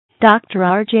Dr.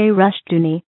 R.J.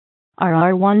 Rushdoony,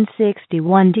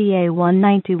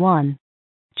 RR161DA191.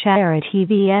 Charity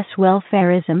vs.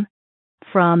 Welfarism.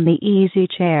 From the Easy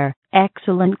Chair,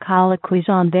 excellent colloquies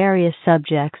on various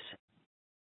subjects.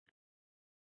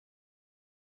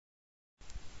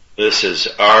 This is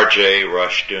R.J.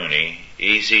 Rushdoony,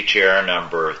 Easy Chair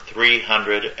number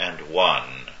 301,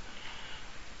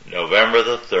 November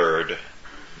the 3rd,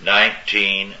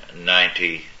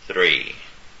 1993.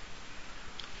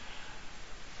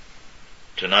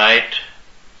 Tonight,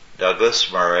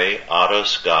 Douglas Murray, Otto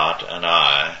Scott, and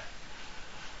I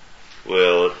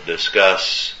will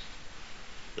discuss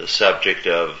the subject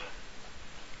of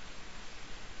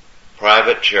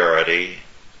private charity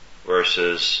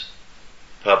versus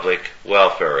public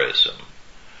welfarism.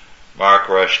 Mark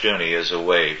Rushdoony is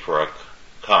away for a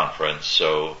conference,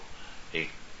 so he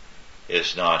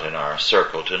is not in our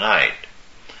circle tonight.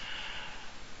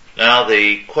 Now,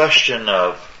 the question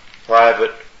of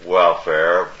private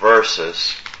welfare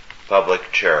versus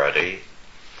public charity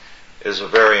is a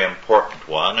very important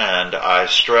one, and I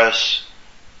stress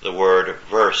the word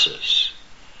versus.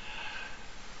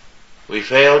 We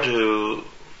fail to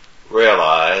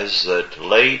realize that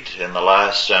late in the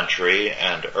last century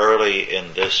and early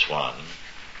in this one,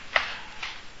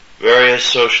 various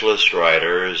socialist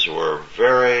writers were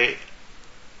very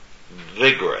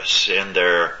vigorous in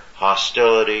their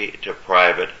hostility to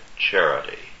private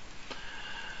charity.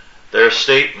 Their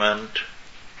statement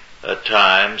at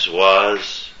times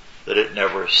was that it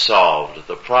never solved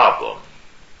the problem.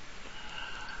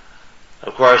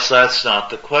 Of course, that's not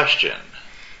the question.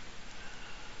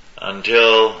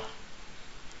 Until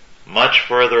much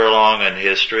further along in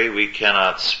history, we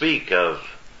cannot speak of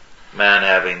man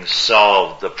having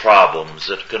solved the problems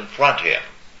that confront him.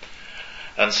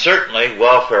 And certainly,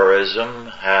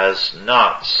 welfarism has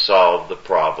not solved the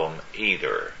problem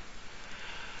either.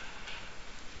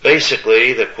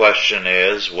 Basically, the question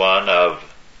is one of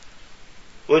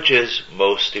which is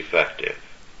most effective?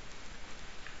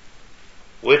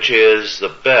 Which is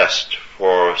the best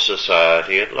for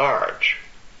society at large?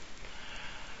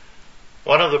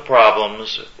 One of the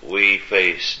problems we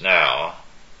face now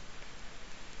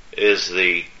is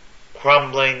the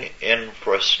crumbling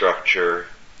infrastructure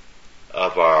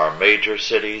of our major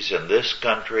cities in this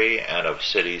country and of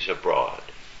cities abroad.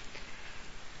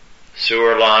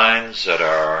 Sewer lines that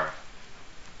are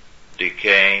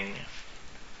decaying,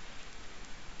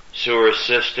 sewer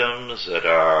systems that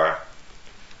are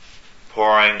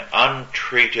pouring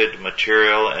untreated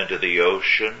material into the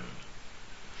ocean,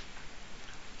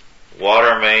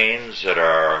 water mains that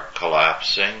are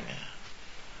collapsing,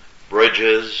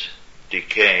 bridges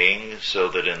decaying so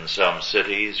that in some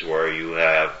cities where you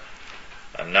have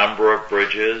a number of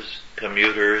bridges,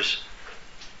 commuters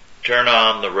turn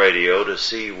on the radio to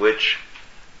see which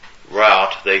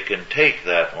route they can take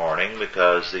that morning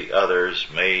because the others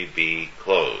may be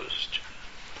closed.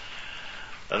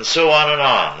 And so on and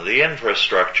on. The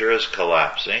infrastructure is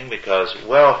collapsing because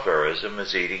welfarism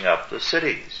is eating up the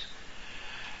cities.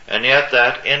 And yet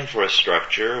that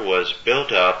infrastructure was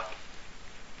built up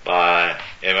by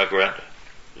immigrant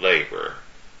labor.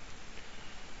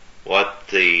 What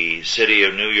the city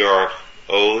of New York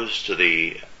owes to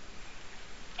the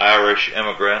Irish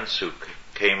immigrants who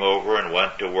came over and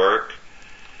went to work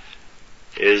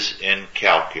is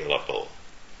incalculable.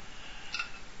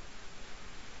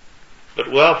 But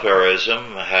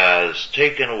welfarism has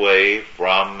taken away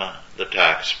from the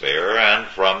taxpayer and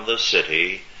from the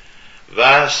city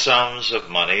vast sums of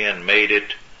money and made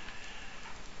it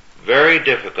very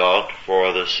difficult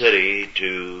for the city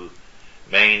to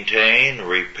maintain,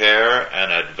 repair,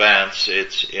 and advance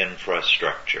its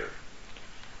infrastructure.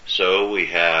 So we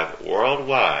have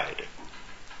worldwide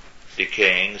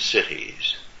decaying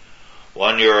cities.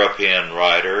 One European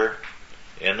writer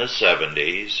in the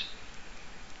 70s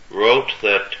wrote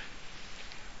that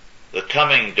the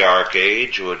coming dark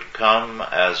age would come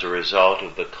as a result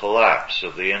of the collapse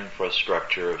of the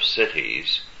infrastructure of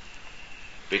cities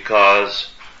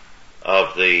because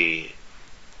of the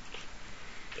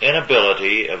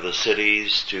inability of the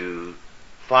cities to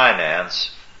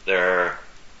finance their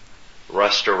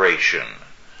restoration.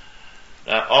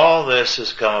 Now, all this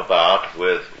has come about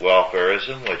with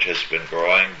welfarism, which has been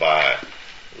growing by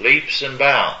leaps and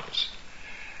bounds.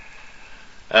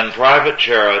 And private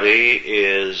charity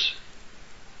is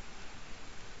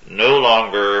no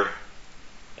longer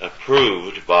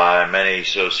approved by many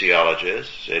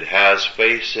sociologists. It has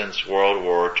faced since World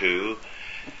War II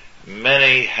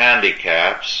many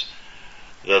handicaps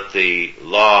that the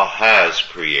law has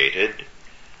created.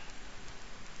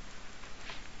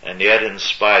 And yet in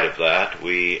spite of that,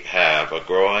 we have a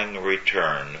growing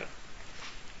return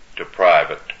to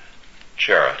private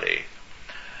charity.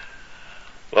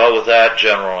 Well, with that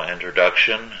general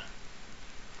introduction,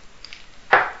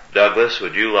 Douglas,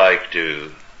 would you like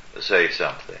to say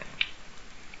something?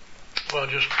 Well,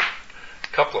 just a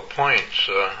couple of points.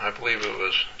 I believe it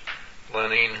was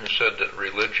Lenin who said that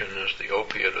religion is the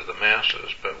opiate of the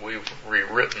masses, but we've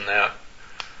rewritten that.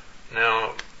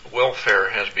 Now, welfare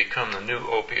has become the new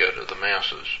opiate of the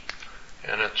masses,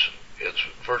 and it's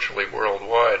virtually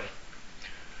worldwide.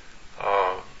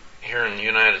 Here in the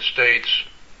United States,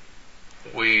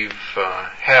 we've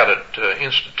had it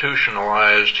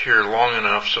institutionalized here long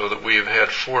enough so that we've had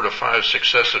 4 to 5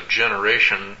 successive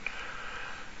generations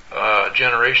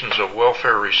of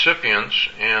welfare recipients,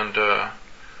 and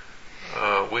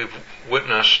we've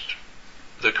witnessed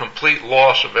the complete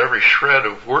loss of every shred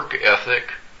of work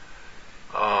ethic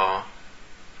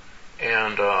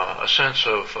and a sense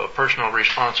of personal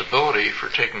responsibility for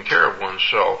taking care of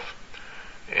oneself.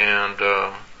 And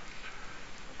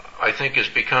I think is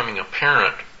becoming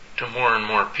apparent to more and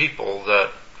more people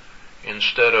that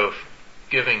instead of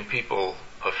giving people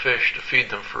a fish to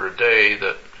feed them for a day,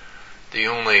 that the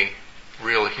only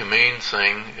real humane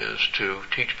thing is to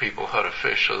teach people how to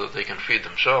fish so that they can feed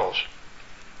themselves.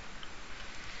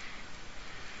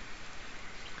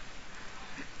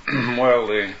 Well,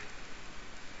 the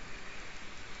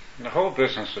whole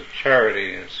business of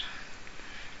charity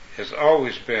has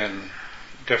always been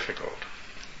difficult.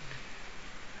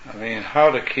 I mean,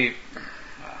 how to keep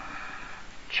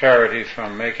charity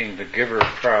from making the giver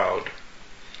proud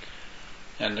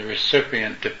and the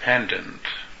recipient dependent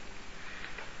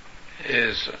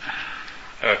is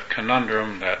a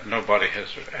conundrum that nobody has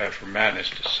ever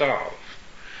managed to solve.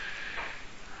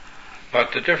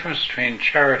 But the difference between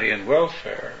charity and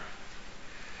welfare,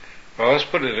 well, let's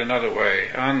put it another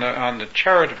way. On the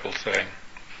charitable thing,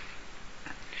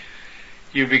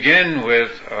 you begin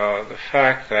with the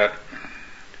fact that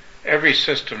every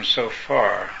system so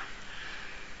far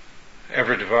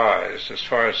ever devised, as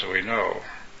far as we know,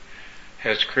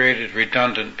 has created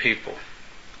redundant people.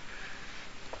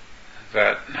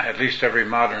 That at least every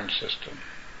modern system,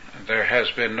 there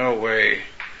has been no way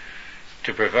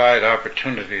to provide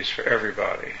opportunities for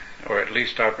everybody, or at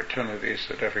least opportunities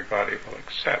that everybody will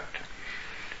accept.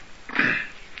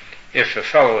 If a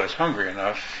fellow is hungry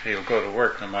enough, he'll go to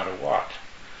work no matter what.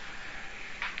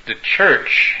 The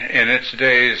church, in its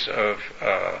days of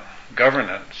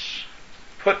governance,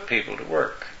 put people to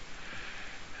work.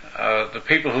 The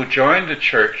people who joined the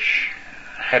church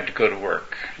had to go to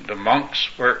work. The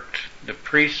monks worked, the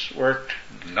priests worked,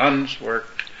 the nuns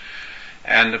worked,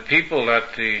 and the people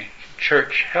that the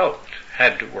church helped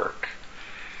had to work.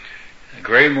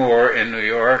 Graymoor in New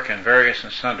York and various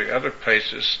and sundry other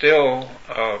places still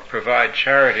provide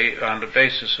charity on the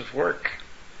basis of work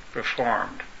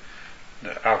performed.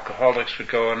 The alcoholics would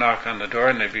go and knock on the door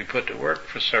and they'd be put to work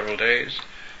for several days,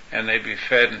 and they'd be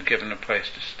fed and given a place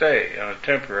to stay on a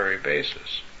temporary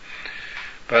basis.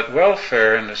 But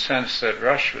welfare, in the sense that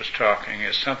Rush was talking,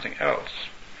 is something else.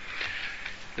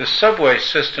 The subway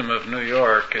system of New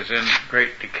York is in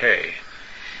great decay,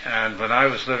 and when I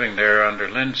was living there under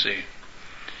Lindsay,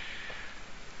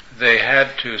 they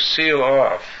had to seal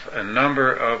off a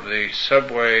number of the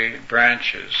subway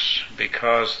branches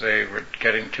because they were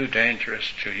getting too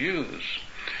dangerous to use.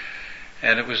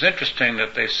 And it was interesting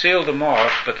that they sealed them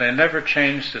off, but they never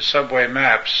changed the subway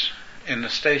maps in the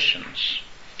stations.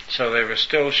 So they were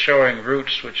still showing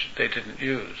routes which they didn't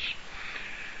use.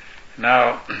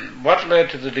 Now, what led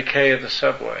to the decay of the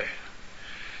subway?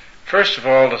 First of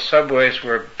all, the subways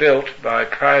were built by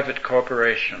private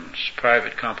corporations,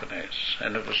 private companies,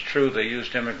 and it was true they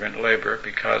used immigrant labor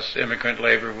because immigrant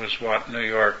labor was what New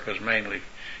York was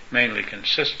mainly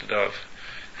consisted of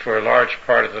for a large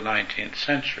part of the 19th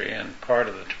century and part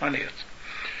of the 20th.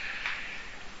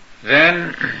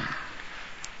 Then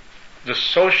the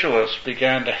socialists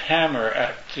began to hammer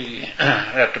at the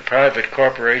private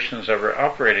corporations that were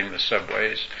operating the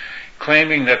subways,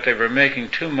 claiming that they were making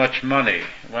too much money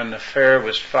when the fare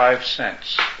was 5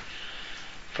 cents.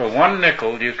 For 1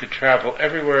 nickel, you could travel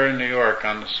everywhere in New York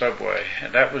on the subway,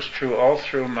 and that was true all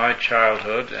through my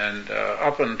childhood and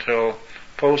up until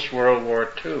post-World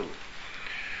War II.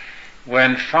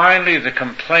 When finally the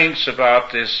complaints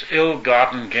about this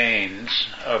ill-gotten gains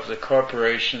of the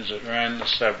corporations that ran the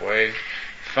subway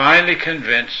finally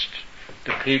convinced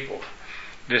the people,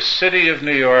 the city of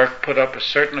New York put up a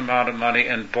certain amount of money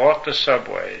and bought the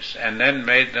subways and then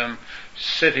made them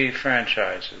city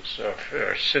franchises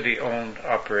or city-owned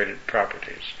operated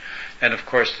properties. And of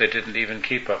course they didn't even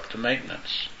keep up the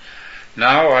maintenance.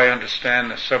 Now I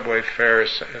understand the subway fare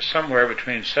is somewhere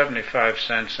between 75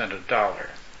 cents and $1.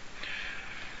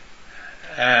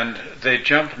 And they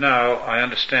jump now. I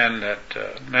understand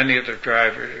that many of the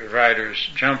riders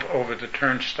jump over the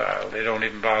turnstile. They don't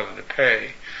even bother to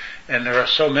pay. And there are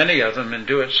so many of them and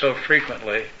do it so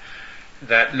frequently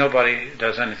that nobody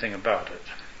does anything about it.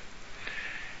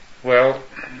 Well,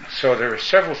 so there are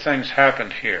several things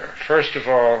happened here. First of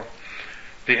all,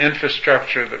 the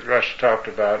infrastructure that Rush talked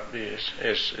about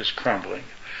is crumbling.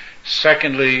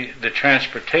 Secondly, the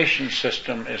transportation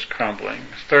system is crumbling.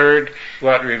 Third,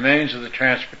 what remains of the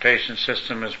transportation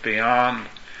system is beyond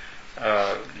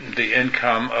the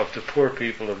income of the poor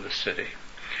people of the city.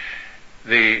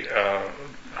 The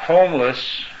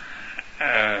homeless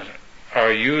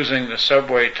are using the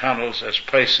subway tunnels as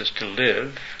places to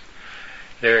live.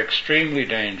 They're extremely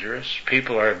dangerous.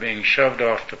 People are being shoved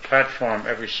off the platform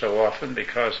every so often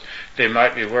because they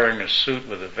might be wearing a suit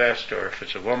with a vest, or if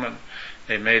it's a woman,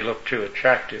 they may look too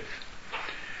attractive.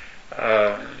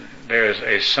 There's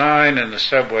a sign in the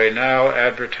subway now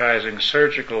advertising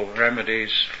surgical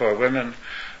remedies for women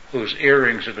whose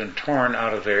earrings have been torn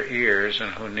out of their ears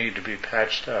and who need to be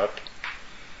patched up.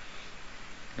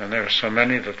 And there are so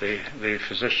many that the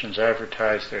physicians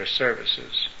advertise their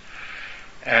services,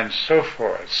 and so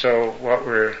forth. So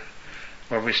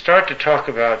when we start to talk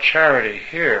about charity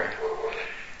here,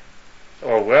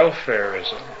 or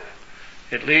welfarism,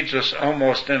 it leads us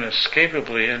almost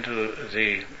inescapably into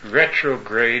the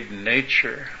retrograde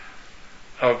nature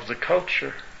of the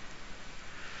culture.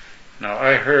 Now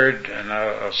I heard, and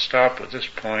I'll stop at this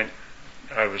point,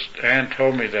 Anne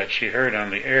told me that she heard on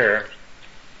the air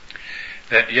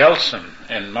that Yeltsin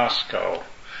in Moscow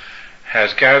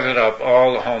has gathered up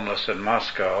all the homeless in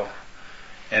Moscow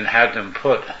and had them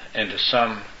put into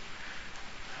some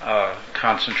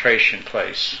concentration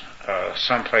place,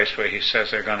 some place where he says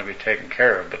they're going to be taken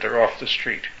care of, but they're off the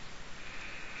street.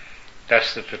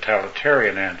 That's the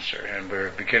totalitarian answer, and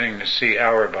we're beginning to see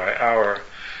hour by hour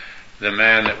the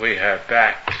man that we have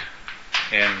backed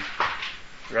in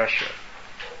Russia.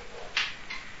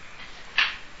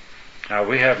 Now,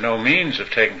 we have no means of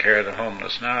taking care of the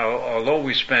homeless now, although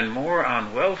we spend more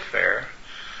on welfare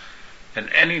than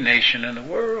any nation in the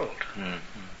world. Mm-hmm.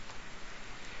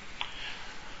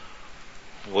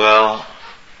 Well,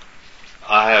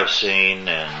 I have seen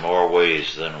in more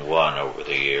ways than one over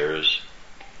the years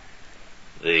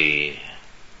the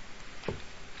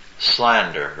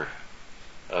slander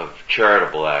of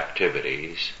charitable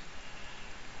activities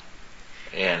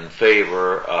in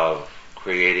favor of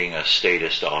creating a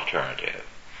statist alternative.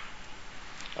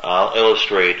 I'll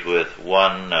illustrate with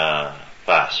one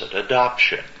facet: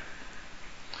 adoption.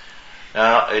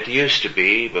 Now, it used to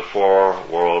be before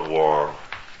World War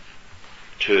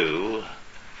II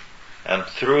and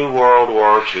through World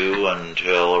War II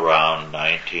until around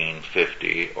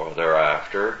 1950 or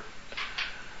thereafter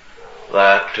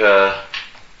that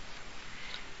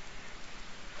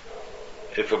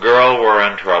if a girl were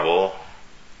in trouble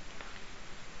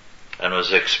and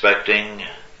was expecting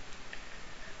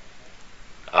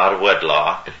out of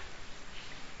wedlock,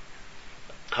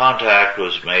 contact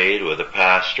was made with a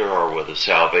pastor or with the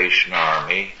Salvation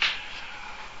Army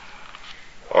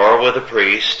or with a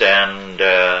priest, and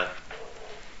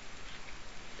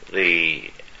the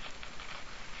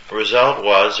result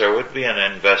was there would be an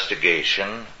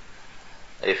investigation,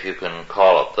 if you can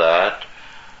call it that,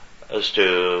 as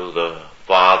to the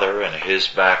father and his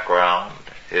background,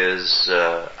 his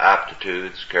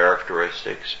aptitudes,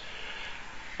 characteristics.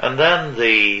 And then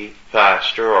the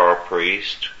pastor or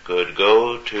priest could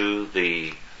go to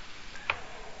the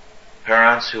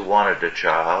parents who wanted a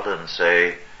child and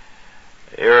say,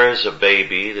 here is a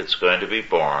baby that's going to be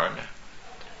born.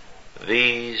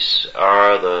 These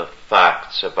are the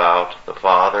facts about the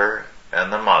father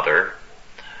and the mother.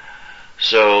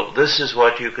 So this is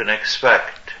what you can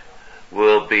expect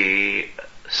will be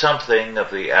something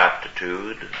of the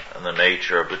aptitude and the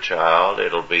nature of the child.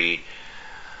 It'll be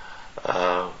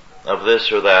of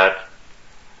this or that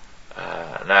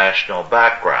national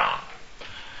background.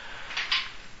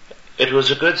 It was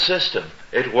a good system.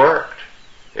 It worked.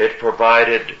 It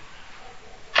provided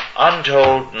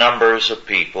untold numbers of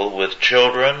people with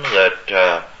children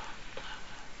that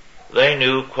they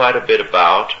knew quite a bit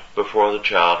about before the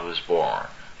child was born.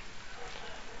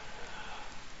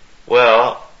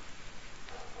 Well,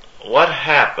 what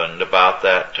happened about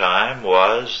that time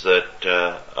was that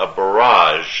a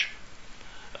barrage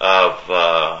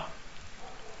of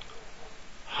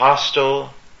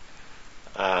hostile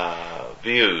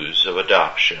views of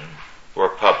adoption were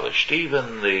published.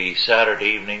 Even the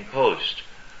Saturday Evening Post,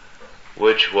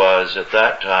 which was at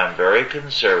that time very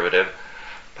conservative,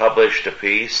 published a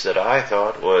piece that I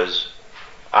thought was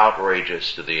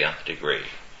outrageous to the nth degree.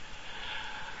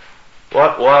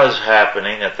 What was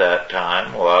happening at that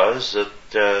time was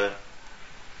that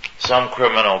some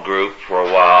criminal group for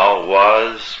a while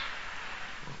was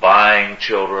buying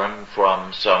children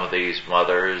from some of these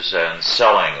mothers and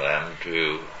selling them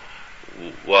to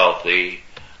wealthy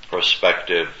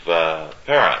prospective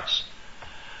parents.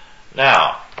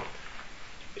 Now,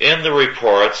 in the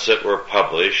reports that were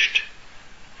published,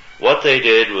 what they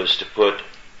did was to put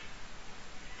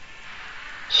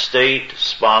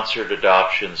state-sponsored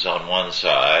adoptions on one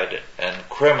side and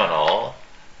criminal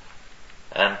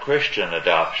and Christian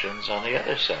adoptions on the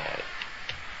other side.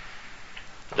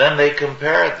 Then they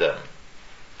compared them.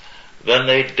 Then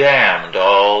they damned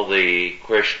all the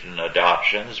Christian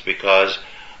adoptions because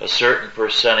a certain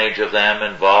percentage of them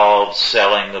involved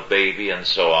selling the baby and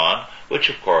so on, which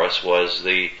of course was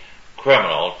the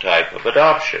criminal type of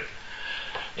adoption.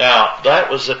 Now, that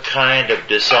was the kind of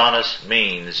dishonest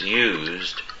means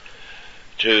used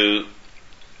to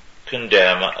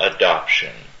condemn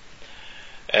adoption.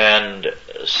 And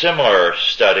similar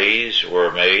studies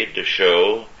were made to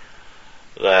show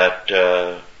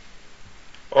that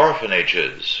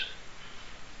orphanages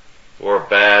were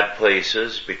bad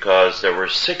places because there were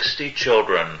 60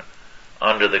 children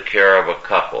under the care of a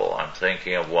couple. I'm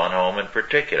thinking of one home in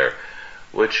particular,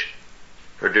 which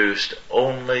produced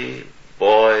only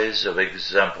boys of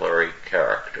exemplary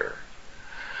character.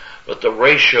 But the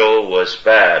ratio was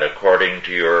bad, according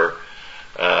to your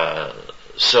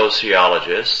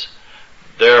sociologists.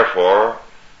 Therefore,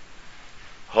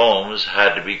 homes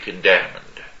had to be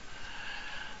condemned,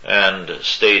 and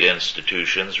state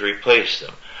institutions replaced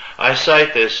them. I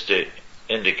cite this to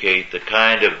indicate the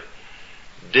kind of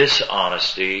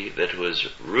dishonesty that was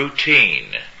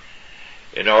routine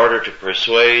in order to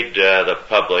persuade the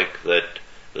public that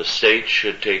the state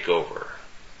should take over.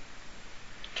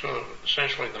 So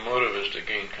essentially the motive is to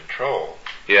gain control.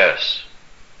 Yes.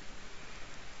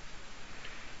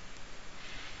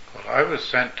 Well, I was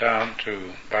sent down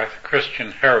by the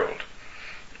Christian Herald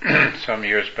some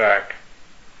years back.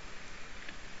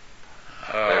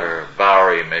 Their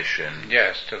Bowery mission.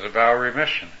 Yes, to the Bowery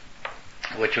mission,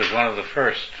 which was one of the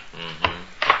first. Mm-hmm.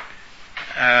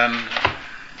 And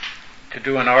to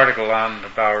do an article on the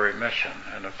Bowery mission.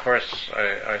 And of course,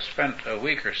 I spent a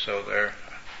week or so there.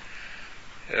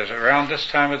 It was around this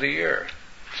time of the year,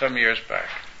 some years back,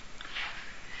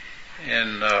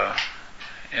 in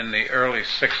the early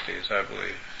 60s, I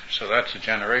believe. So that's a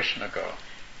generation ago.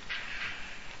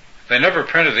 They never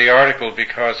printed the article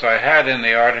because I had in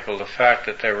the article the fact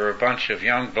that there were a bunch of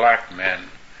young black men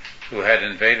who had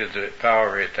invaded the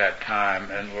Bowery at that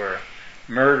time and were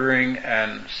murdering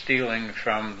and stealing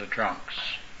from the drunks.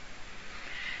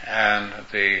 And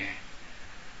the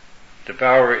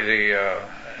Bowery,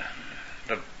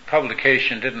 the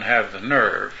publication didn't have the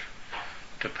nerve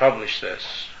to publish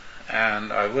this,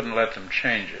 and I wouldn't let them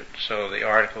change it, so the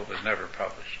article was never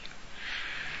published.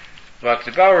 But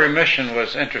the Bowery mission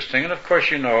was interesting, and of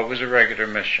course you know it was a regular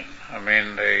mission. I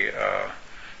mean, there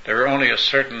were only a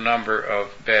certain number of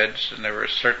beds, and there were a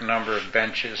certain number of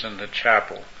benches in the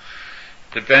chapel.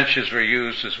 The benches were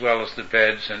used as well as the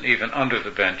beds, and even under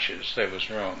the benches there was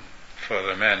room for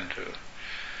the men to.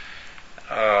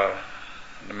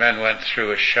 The men went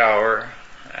through a shower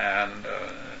and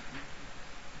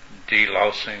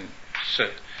delousing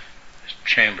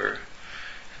chamber.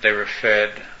 They were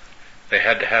fed. They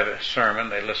had to have a sermon.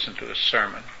 They listened to a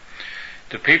sermon.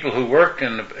 The people who worked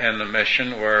in the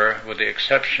mission were, with the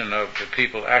exception of the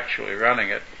people actually running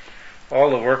it, all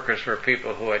the workers were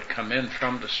people who had come in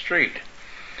from the street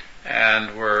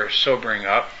and were sobering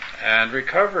up and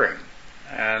recovering.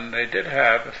 And they did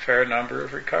have a fair number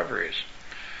of recoveries,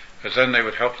 because then they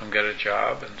would help them get a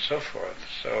job and so forth.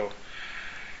 So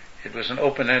it was an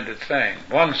open-ended thing.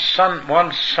 One Sunday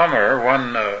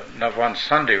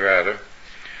rather,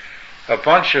 a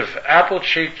bunch of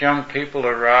apple-cheeked young people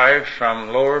arrived from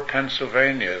lower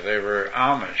Pennsylvania. They were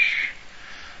Amish.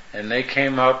 And they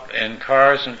came up in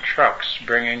cars and trucks,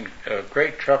 bringing a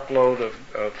great truckload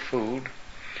of food.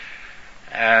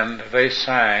 And they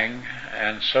sang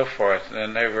and so forth.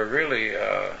 And they were really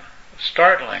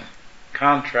startling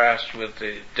contrast with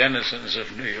the denizens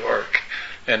of New York,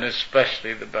 and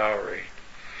especially the Bowery.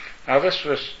 Now this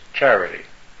was charity.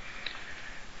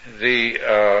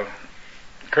 The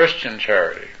Christian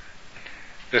charity.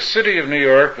 The city of New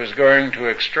York was going to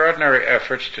extraordinary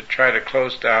efforts to try to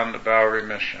close down the Bowery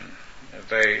mission.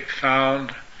 They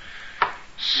found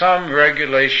some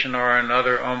regulation or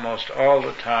another almost all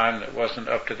the time that wasn't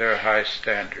up to their high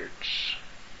standards.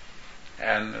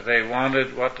 And they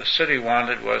wanted, what the city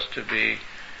wanted was to be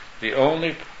the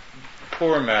only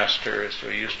poor master, as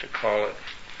we used to call it,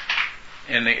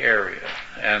 in the area.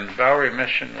 And Bowery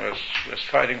Mission was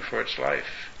fighting for its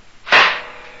life.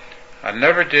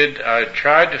 I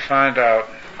tried to find out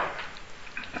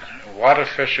what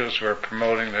officials were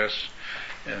promoting this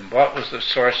and what was the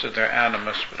source of their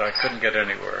animus, but I couldn't get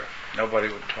anywhere. Nobody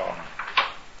would talk.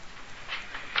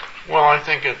 Well, I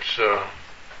think it's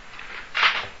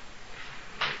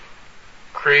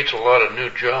creates a lot of new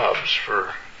jobs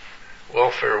for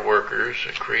welfare workers.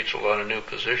 It creates a lot of new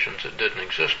positions that didn't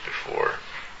exist before.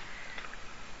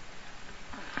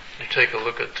 You take a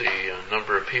look at the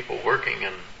number of people working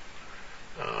in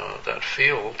that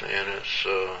field, and it's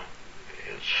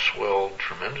swelled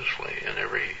tremendously in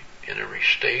every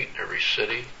state, every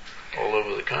city, all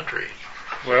over the country.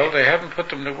 Well, they haven't put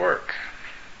them to work.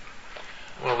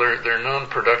 Well, they're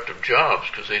non-productive jobs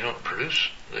because they don't produce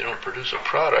a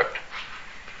product.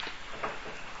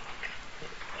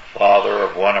 Father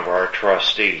of one of our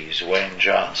trustees, Wayne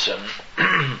Johnson,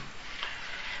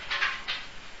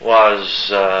 was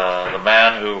the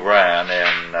man who ran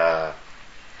in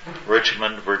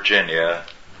Richmond, Virginia,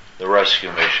 the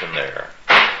rescue mission there.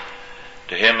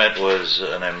 To him it was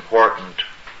an important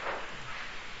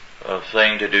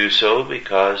thing to do so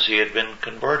because he had been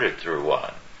converted through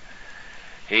one.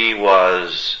 He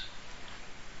was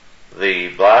the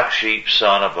black sheep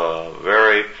son of a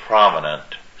very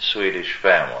prominent Swedish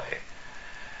family.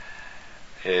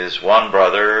 His one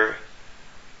brother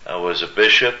was a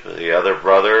bishop, the other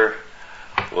brother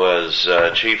was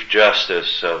Chief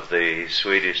Justice of the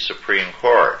Swedish Supreme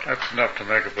Court. That's enough to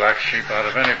make a black sheep out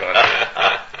of anybody.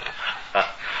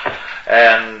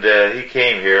 And he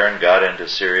came here and got into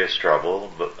serious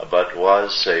trouble, but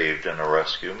was saved in a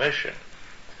rescue mission.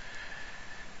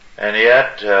 And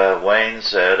yet, Wayne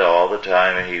said all the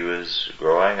time he was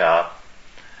growing up,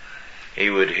 he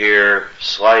would hear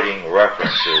slighting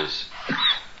references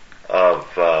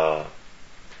of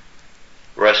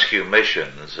rescue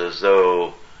missions as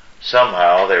though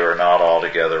somehow they were not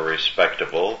altogether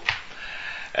respectable,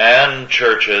 and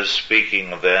churches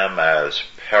speaking of them as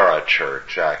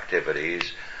parachurch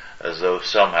activities as though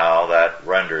somehow that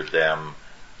rendered them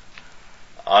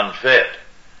unfit.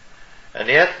 And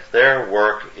yet their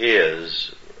work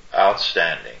is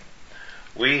outstanding.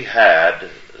 We had,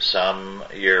 some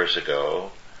years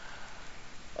ago,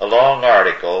 a long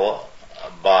article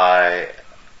by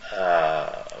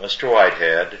Mr.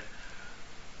 Whitehead,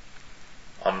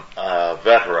 a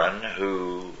veteran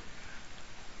who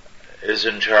is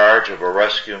in charge of a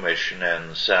rescue mission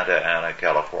in Santa Ana,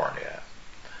 California.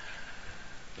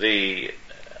 The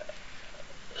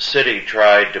city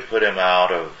tried to put him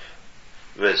out of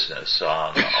business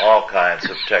on all kinds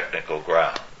of technical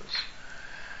grounds,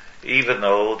 even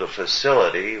though the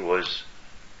facility was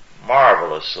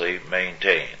marvelously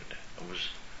maintained. It was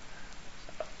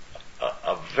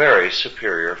a very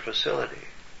superior facility.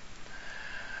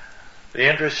 The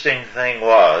interesting thing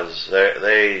was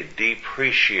they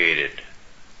depreciated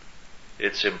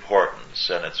its importance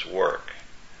and its work,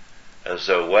 as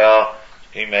though, well,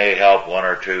 he may help one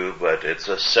or two, but it's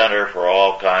a center for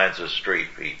all kinds of street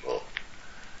people.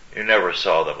 You never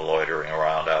saw them loitering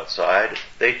around outside.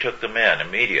 They took them in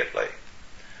immediately.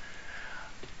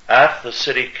 At the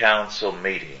city council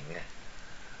meeting,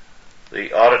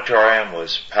 the auditorium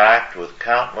was packed with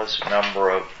countless number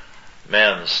of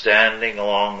men standing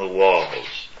along the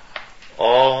walls,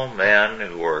 all men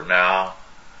who were now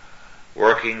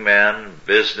working men,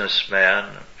 businessmen,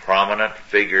 prominent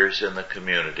figures in the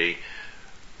community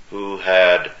who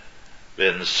had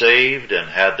been saved and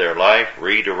had their life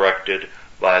redirected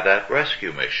by that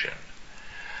rescue mission.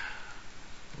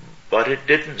 But it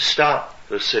didn't stop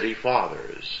the city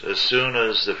fathers. As soon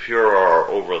as the furor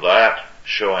over that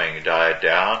showing died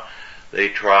down, they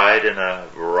tried in a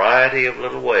variety of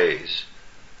little ways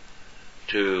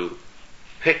to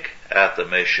pick at the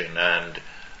mission and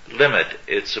limit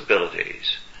its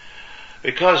abilities.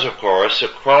 Because, of course,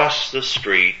 across the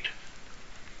street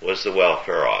was the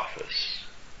welfare office.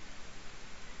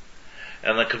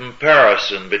 And the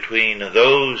comparison between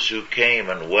those who came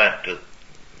and went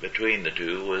between the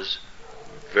two was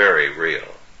very real.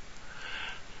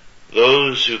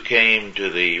 Those who came to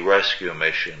the rescue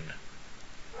mission,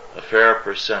 a fair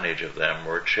percentage of them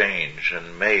were changed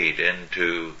and made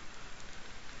into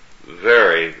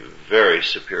very, very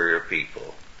superior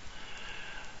people.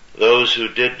 Those who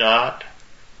did not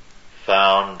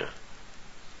found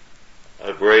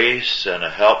a grace and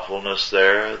a helpfulness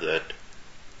there that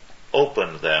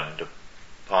opened them to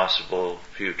possible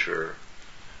future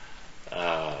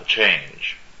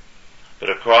change. But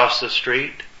across the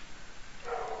street,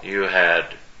 you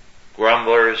had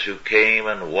grumblers who came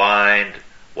and whined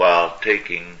while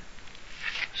taking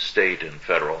state and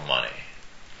federal money.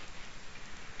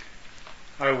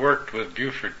 I worked with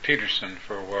Buford Peterson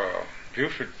for a while.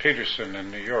 Buford Peterson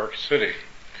in New York City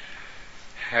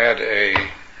had a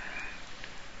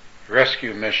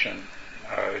rescue mission.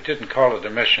 He didn't call it a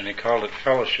mission, he called it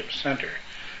Fellowship Center,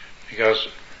 because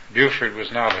Buford was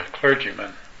not a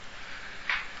clergyman.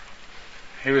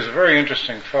 He was a very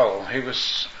interesting fellow.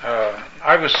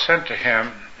 I was sent to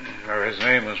him, or his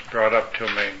name was brought up to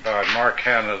me by Mark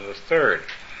Hanna III.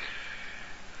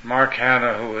 Mark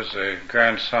Hanna, who was a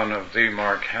grandson of the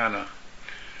Mark Hanna,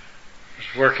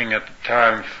 was working at the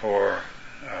time for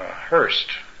Hearst.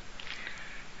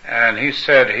 And he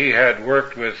said he had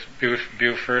worked with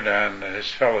Buford and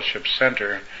his Fellowship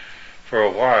Center for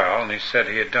a while, and he said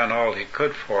he had done all he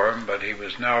could for him, but he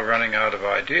was now running out of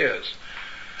ideas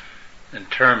in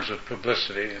terms of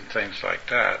publicity and things like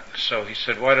that. So he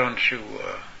said, why don't you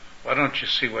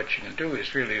see what you can do?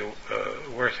 He's really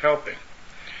worth helping.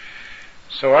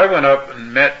 So I went up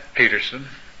and met Peterson,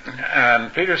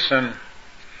 and Peterson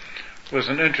was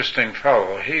an interesting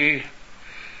fellow. He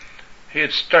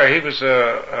started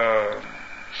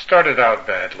out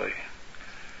badly.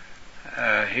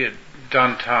 He had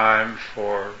done time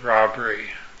for robbery,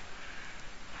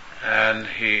 and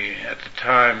at the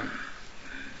time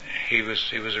he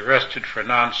was arrested for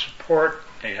non-support.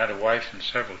 He had a wife and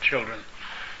several children,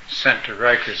 sent to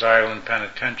Rikers Island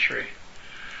Penitentiary.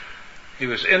 He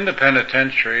was in the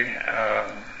penitentiary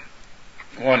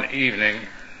one evening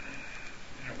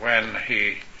when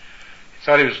he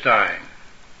thought he was dying.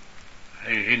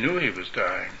 He knew he was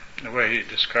dying, the way he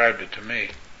described it to me.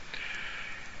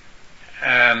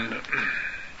 And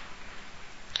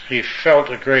he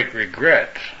felt a great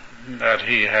regret that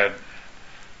he had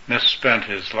misspent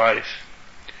his life.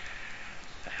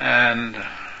 And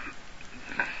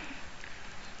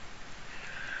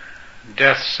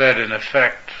death said, in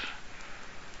effect,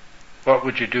 what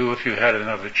would you do if you had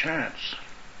another chance?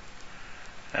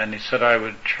 And he said, I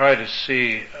would try to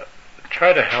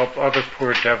help other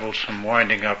poor devils from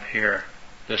winding up here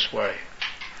this way.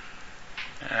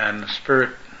 And the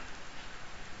spirit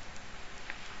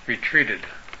retreated.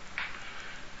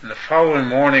 And the following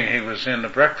morning he was in the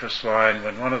breakfast line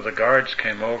when one of the guards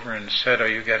came over and said, are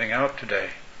you getting out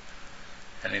today?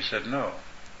 And he said, no.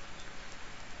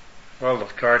 Well, the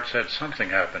guard said, something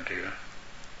happened to you.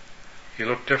 You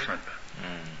look different.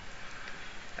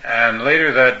 And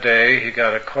later that day he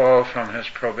got a call from his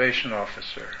probation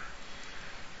officer.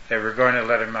 They were going to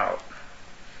let him out.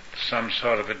 Some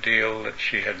sort of a deal that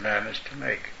she had managed to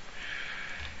make.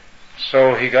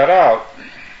 So he got out,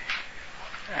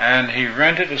 and he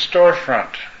rented a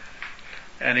storefront,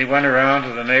 and he went around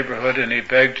to the neighborhood and he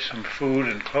begged some food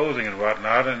and clothing and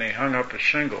whatnot, and he hung up a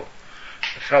shingle,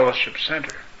 the Fellowship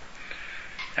Center.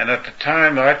 And at the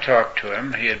time I talked to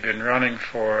him, he had been running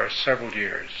for several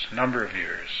years, a number of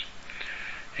years.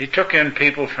 He took in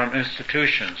people from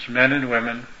institutions, men and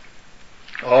women,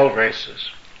 all races,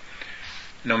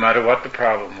 no matter what the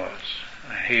problem was.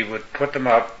 He would put them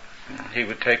up, he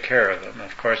would take care of them.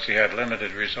 Of course, he had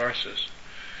limited resources.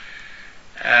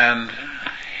 And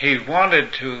he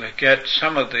wanted to get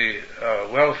some of the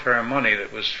welfare money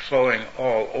that was flowing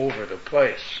all over the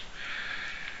place.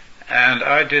 And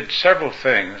I did several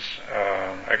things.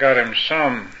 I got him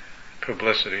some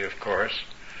publicity, of course.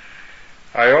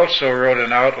 I also wrote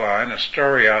an outline, a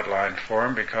story outline for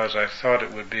him, because I thought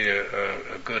it would be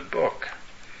a good book.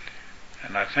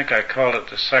 And I think I called it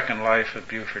The Second Life of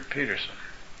Buford Peterson.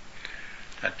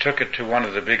 I took it to one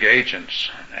of the big agents,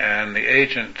 and the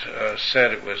agent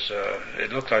said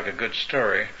it looked like a good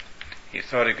story. He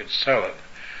thought he could sell it.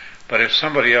 But if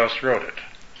somebody else wrote it,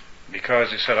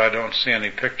 because he said, I don't see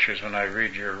any pictures when I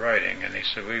read your writing. And he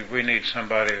said, we need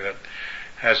somebody that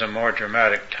has a more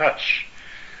dramatic touch.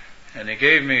 And he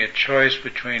gave me a choice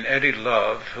between Eddie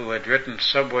Love, who had written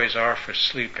Subways Are for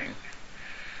Sleeping,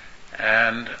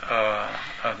 and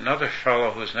another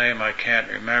fellow whose name I can't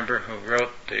remember, who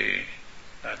wrote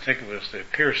I think it was the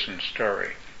Pearson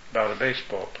story about a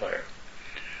baseball player.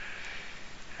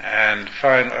 And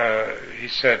he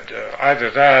said, either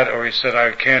that, or he said,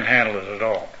 I can't handle it at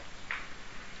all.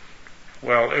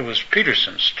 Well, it was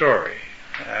Peterson's story,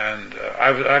 and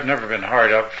I've never been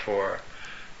hard up for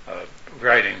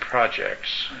writing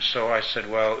projects, so I said,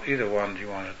 well, either one do you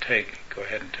want to take, go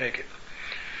ahead and take it.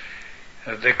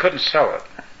 They couldn't sell it,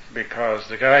 because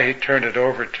the guy he turned it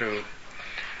over to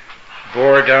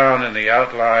bore down in the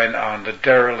outline on the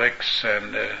derelicts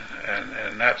and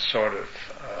that sort of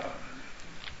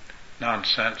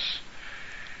nonsense.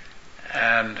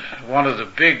 And one of the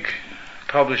big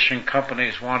publishing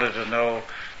companies wanted to know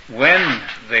when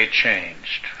they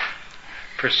changed,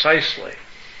 precisely.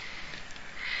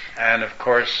 And of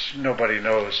course, nobody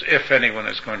knows if anyone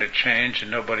is going to change,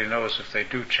 and nobody knows if they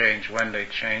do change, when they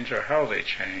change, or how they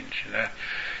change.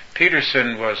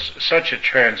 Peterson was such a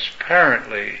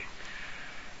transparently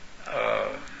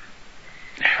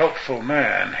helpful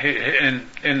man.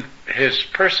 In his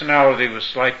personality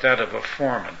was like that of a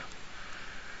foreman.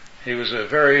 He was a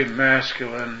very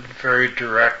masculine, very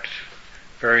direct,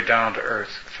 very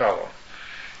down-to-earth fellow.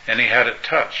 And he had a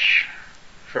touch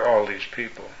for all these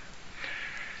people.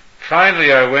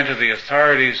 Finally, I went to the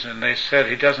authorities and they said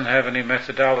he doesn't have any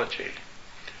methodology.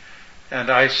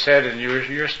 And I said, and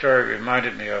your story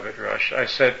reminded me of it, Rush, I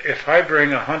said, if I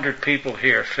bring 100 people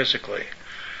here physically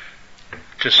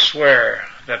to swear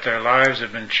that their lives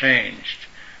have been changed,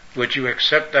 would you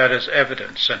accept that as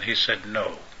evidence? And he said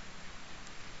no.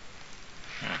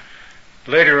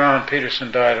 Later on,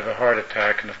 Peterson died of a heart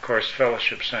attack, and of course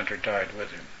Fellowship Center died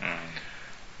with him.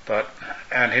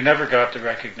 And he never got the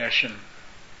recognition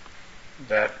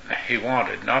that he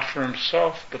wanted, not for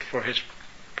himself, but for his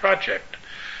project.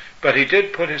 But he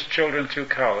did put his children through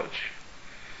college,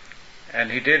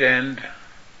 and he did end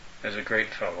as a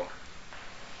great fellow.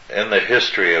 In the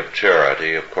history of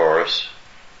charity, of course,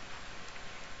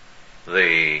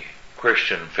 the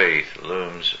Christian faith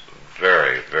looms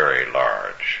very, very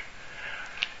large.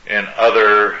 In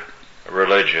other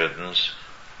religions,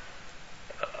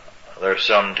 there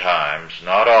sometimes,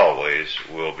 not always,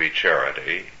 will be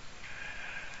charity.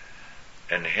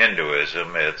 In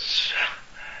Hinduism, it's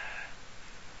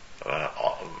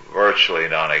virtually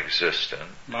non-existent.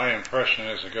 My impression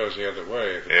is it goes the other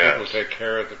way. The people take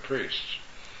care of the priests.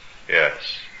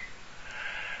 Yes.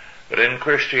 But in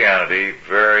Christianity,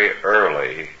 very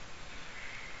early,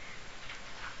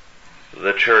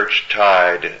 the church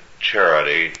tied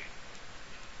charity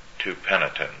to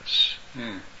penitence.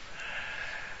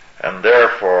 And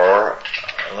therefore,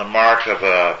 the mark of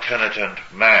a penitent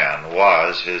man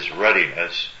was his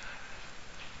readiness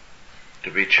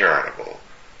to be charitable.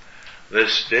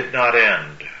 This did not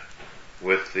end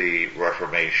with the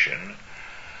Reformation.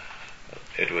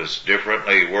 It was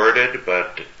differently worded,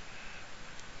 but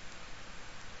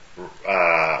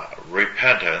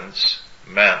repentance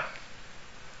meant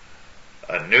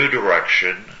a new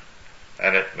direction,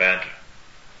 and it meant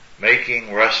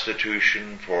making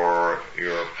restitution for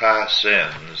your past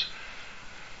sins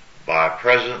by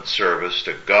present service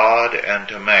to God and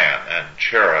to man, and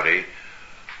charity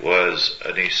was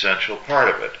an essential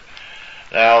part of it.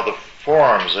 Now, the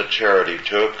forms that charity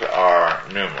took are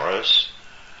numerous.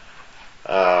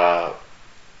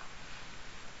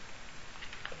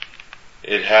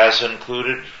 It has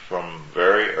included, from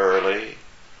very early,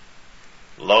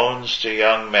 loans to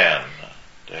young men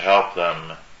to help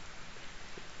them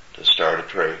to start a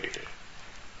trade.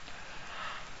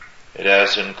 It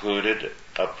has included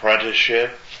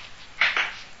apprenticeship,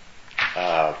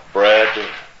 bread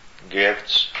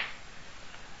gifts.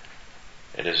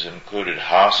 It has included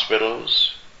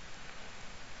hospitals,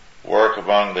 work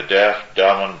among the deaf,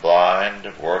 dumb, and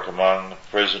blind, work among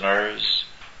prisoners,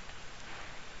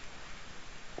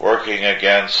 working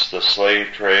against the slave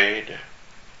trade,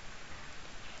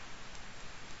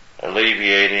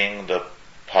 alleviating the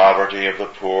poverty of the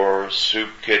poor, soup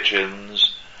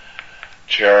kitchens,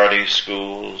 charity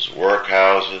schools,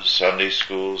 workhouses, Sunday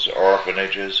schools,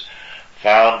 orphanages,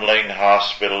 foundling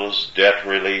hospitals, debt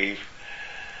relief,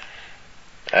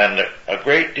 and a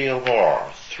great deal more.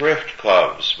 Thrift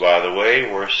clubs, by the way,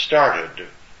 were started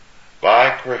by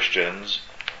Christians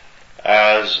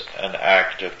as an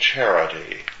act of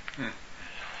charity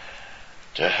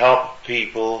to help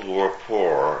people who are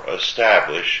poor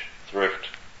establish thrift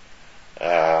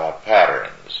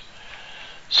patterns.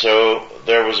 So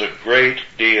there was a great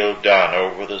deal done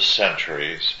over the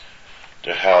centuries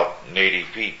to help needy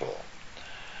people.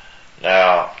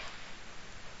 Now,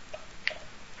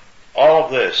 all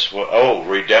of this,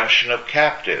 redemption of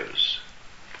captives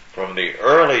from the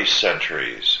early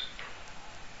centuries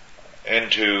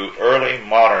into early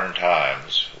modern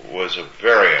times was a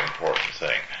very important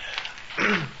thing.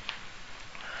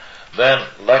 Then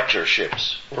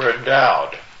lectureships were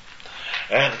endowed.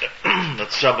 And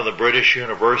at some of the British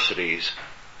universities,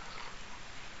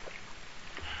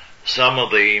 some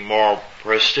of the more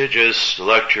prestigious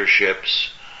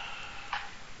lectureships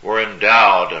were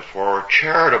endowed for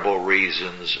charitable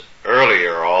reasons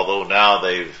earlier, although now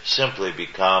they've simply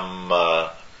become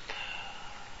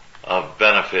of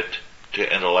benefit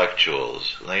to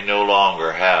intellectuals. They no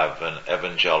longer have an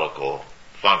evangelical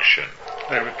function.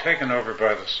 They were taken over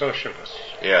by the socialists.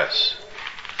 Yes.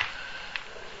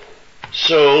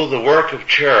 So the work of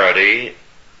charity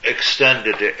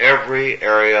extended to every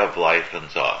area of life and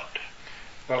thought.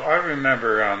 Well, I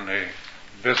remember on the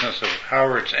business of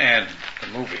Howard's End, the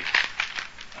movie,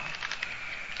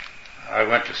 I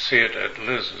went to see it at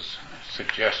Liz's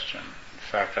suggestion. In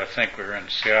fact, I think we were in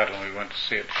Seattle and we went to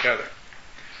see it together.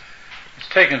 It's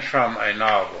taken from a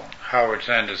novel. Howard's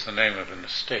End is the name of an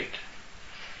estate.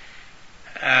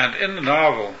 And in the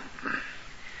novel,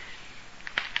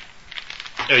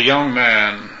 a young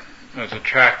man was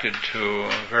attracted to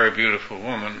a very beautiful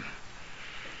woman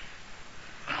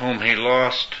whom he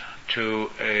lost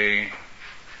to a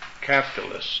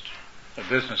capitalist, a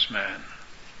businessman.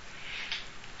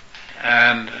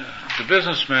 And the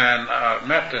businessman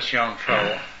met this young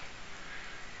fellow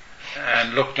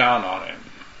and looked down on him.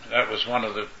 That was one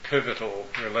of the pivotal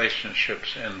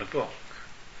relationships in the book.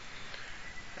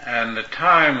 And the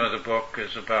time of the book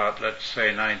is about, let's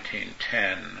say,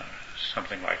 1910,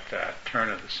 something like that, turn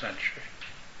of the century.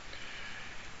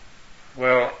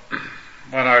 Well,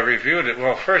 when I reviewed it,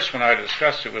 first when I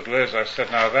discussed it with Liz, I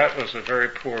said, now that was a very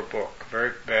poor book,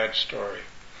 very bad story.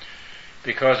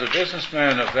 Because a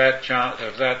businessman of that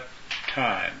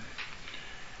time,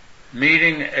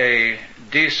 meeting a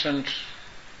decent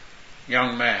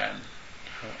young man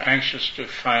anxious to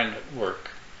find work,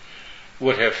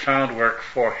 would have found work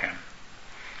for him.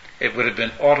 It would have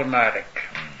been automatic.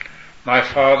 My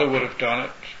father would have done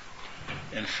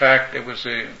it. In fact, it was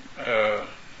a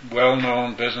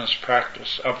well-known business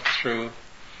practice up through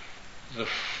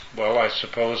I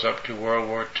suppose up to World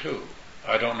War II.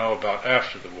 I don't know about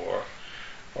after the war,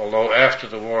 although after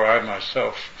the war I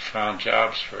myself found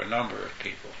jobs for a number of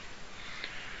people.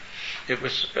 It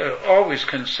was always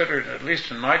considered, at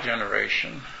least in my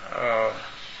generation,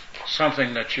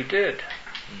 something that you did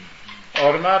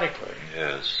automatically.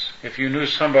 Yes. If you knew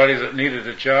somebody that needed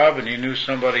a job and you knew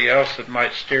somebody else that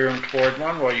might steer him toward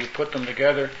one, well, you put them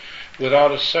together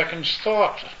without a second's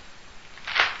thought.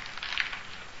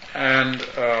 And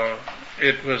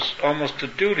it was almost a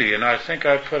duty, and I think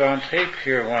I put on tape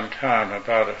here one time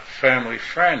about a family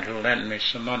friend who lent me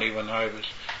some money when I was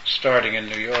starting in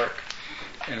New York.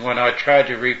 And when I tried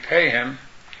to repay him,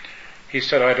 he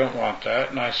said, I don't want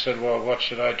that. And I said, well, what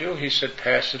should I do? He said,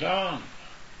 pass it on.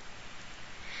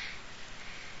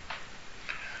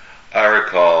 I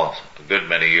recall a good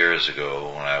many years ago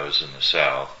when I was in the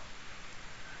South,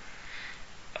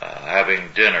 having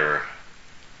dinner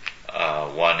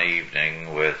one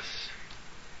evening with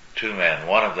two men,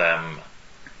 one of them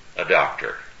a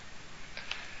doctor.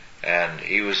 And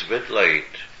he was a bit late,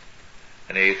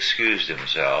 and he excused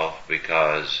himself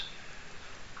because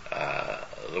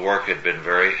the work had been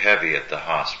very heavy at the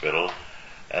hospital,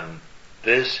 and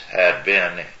this had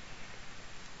been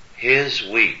his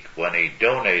week when he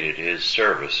donated his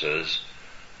services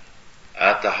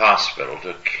at the hospital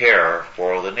to care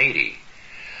for the needy,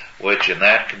 which in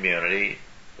that community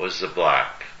was the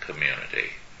black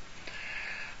community.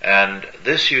 And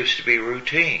this used to be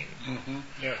routine. Mm-hmm.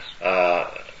 Yes.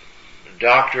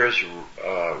 Doctors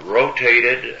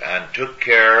rotated and took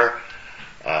care,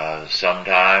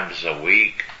 sometimes a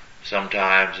week,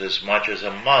 sometimes as much as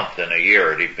a month in a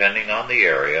year, depending on the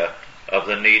area, of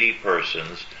the needy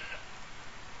persons,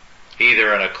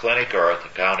 either in a clinic or at the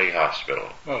county hospital.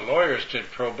 Well, lawyers did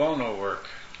pro bono work.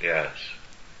 Yes.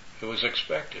 It was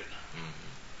expected.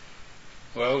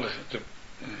 Mm-hmm. Well,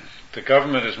 the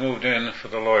government has moved in for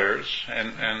the lawyers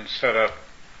and set up,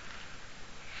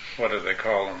 what do they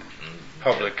call them?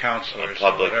 Public counselors.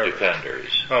 Public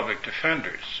defenders. Public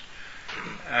defenders.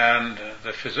 And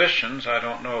the physicians, I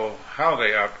don't know how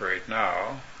they operate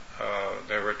now.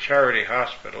 There were charity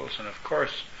hospitals, and of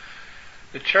course,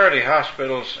 the charity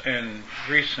hospitals in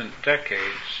recent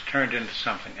decades turned into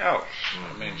something else.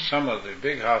 Mm-hmm. I mean, some of the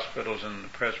big hospitals in the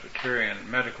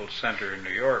Presbyterian Medical Center in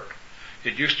New York,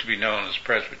 it used to be known as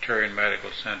Presbyterian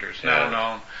Medical Center. It's now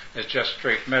known as just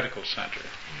straight Medical Center.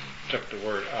 Mm-hmm. Took the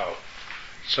word out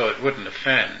so it wouldn't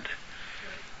offend.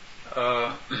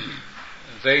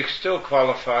 They still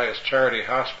qualify as charity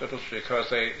hospitals because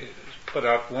they put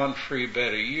up one free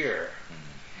bed a year.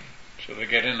 Mm-hmm. So they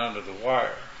get in under the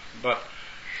wire. But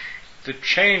the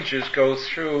changes go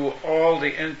through all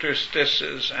the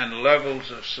interstices and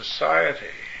levels of society.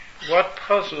 What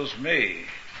puzzles me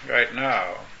right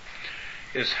now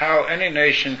is how any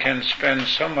nation can spend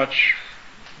so much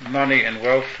money in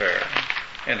welfare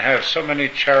and have so many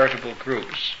charitable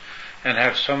groups and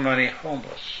have so many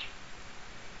homeless.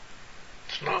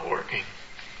 It's not working.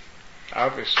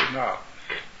 Obviously not.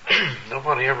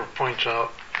 Nobody ever points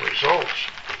out results.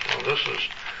 Well, this is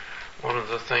one of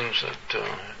the things that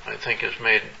I think has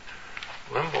made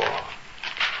Limbaugh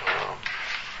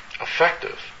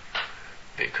effective,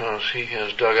 because he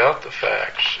has dug out the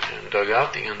facts and dug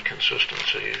out the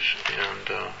inconsistencies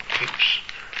and keeps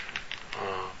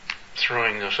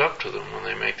throwing this up to them when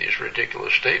they make these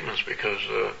ridiculous statements, because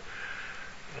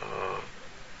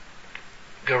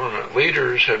government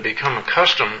leaders have become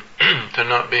accustomed to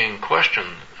not being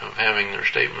questioned, of having their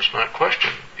statements not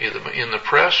questioned, either in the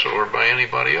press or by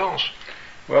anybody else.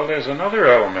 Well, there's another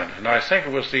element, and I think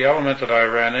it was the element that I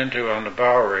ran into on the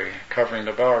Bowery, covering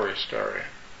the Bowery story,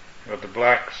 with the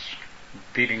blacks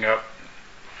beating up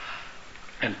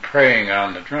and preying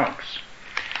on the drunks.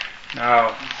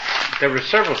 Now, there were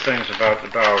several things about the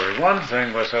Bowery. One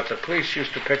thing was that the police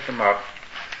used to pick them up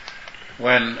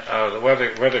when the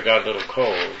weather got a little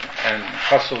cold and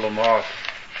hustle them off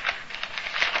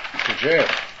to jail.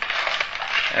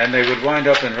 And they would wind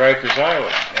up in Rikers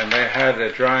Island, and they had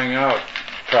a drying out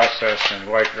process in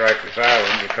Rikers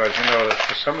Island, because, you know, that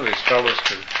for some of these fellows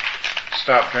to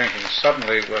stop drinking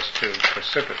suddenly was to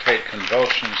precipitate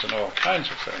convulsions and all kinds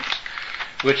of things,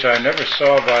 which I never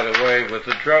saw, by the way, with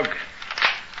the drug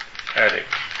addict.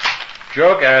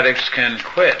 Drug addicts can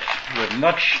quit with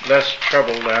much less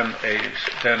trouble than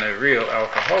a real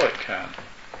alcoholic can,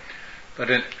 but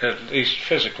at least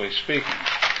physically speaking.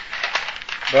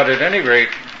 But at any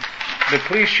rate, the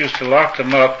police used to lock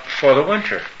them up for the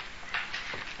winter,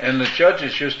 and the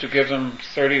judges used to give them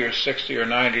 30 or 60 or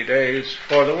 90 days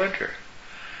for the winter.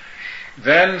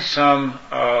 Then some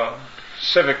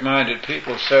civic-minded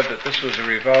people said that this was a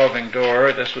revolving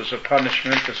door, this was a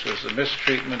punishment, this was the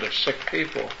mistreatment of sick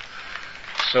people.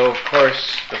 So, of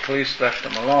course, the police left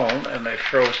them alone, and they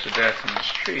froze to death in the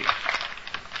street.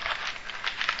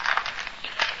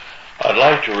 I'd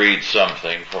like to read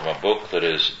something from a book that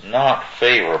is not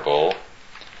favorable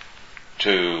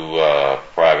to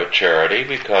private charity,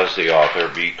 because the author,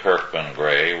 B. Kirkman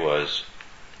Gray, was,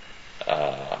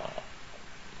 I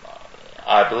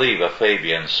believe, a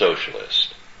Fabian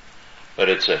socialist. But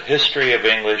it's a history of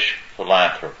English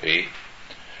philanthropy,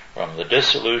 from the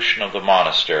dissolution of the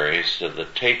monasteries to the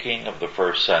taking of the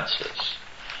first census.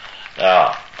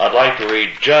 Now, I'd like to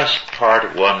read just part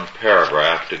of one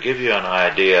paragraph to give you an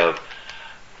idea of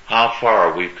how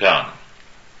far we've come.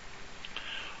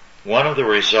 One of the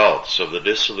results of the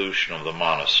dissolution of the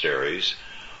monasteries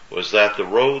was that the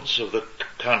roads of the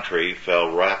country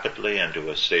fell rapidly into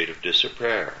a state of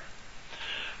disrepair.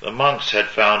 The monks had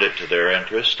found it to their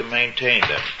interest to maintain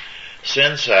them,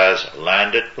 since as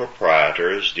landed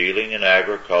proprietors dealing in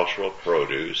agricultural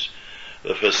produce,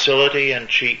 the facility and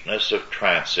cheapness of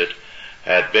transit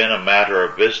had been a matter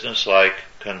of business-like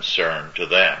concern to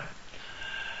them.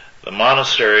 The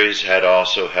monasteries had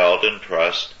also held in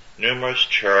trust numerous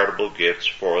charitable gifts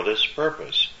for this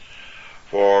purpose,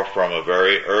 for from a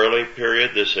very early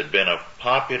period this had been a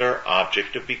popular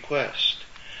object of bequest,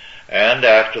 and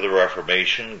after the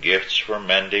Reformation, gifts for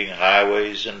mending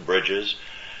highways and bridges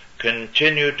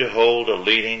continued to hold a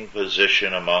leading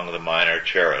position among the minor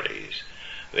charities.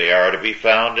 They are to be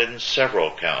found in several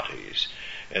counties.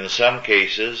 In some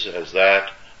cases, as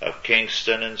that of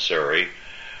Kingston in Surrey,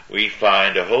 we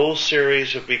find a whole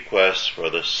series of bequests for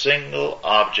the single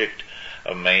object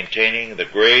of maintaining the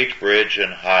great bridge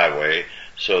and highway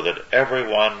so that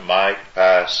everyone might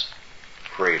pass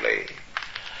freely.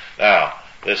 Now,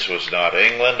 this was not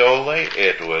England only,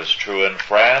 it was true in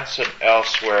France and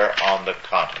elsewhere on the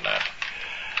continent.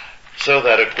 So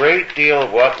that a great deal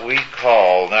of what we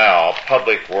call now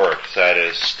public works, that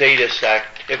is, statist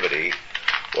activity,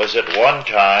 was at one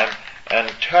time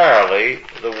entirely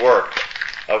the work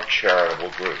of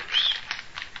charitable groups.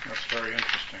 That's very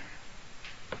interesting.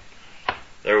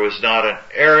 There was not an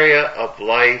area of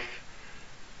life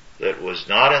that was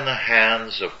not in the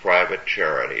hands of private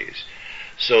charities,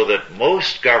 so that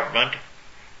most government,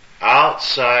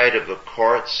 outside of the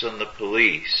courts and the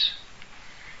police,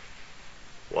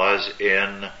 was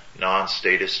in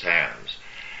non-statist hands.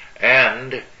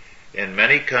 And in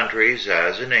many countries,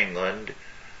 as in England,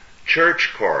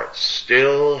 church courts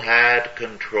still had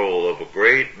control of a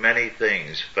great many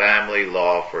things, family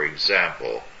law, for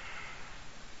example,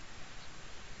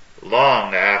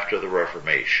 long after the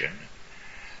Reformation,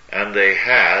 and they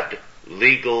had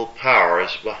legal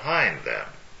powers behind them.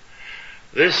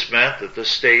 This meant that the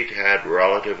state had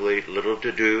relatively little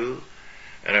to do,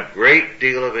 and a great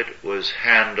deal of it was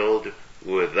handled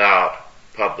without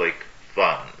public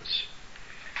funds.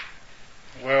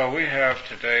 Well, we have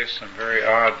today some very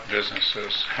odd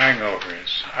businesses,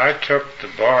 hangovers. I took the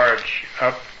barge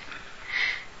up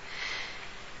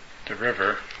the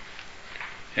river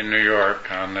in New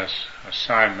York on this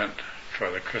assignment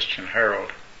for the Christian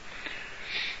Herald.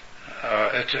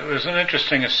 It was an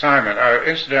interesting assignment. I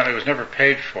incidentally was never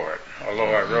paid for it,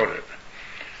 although I wrote it.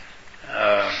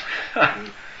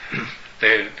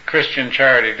 the Christian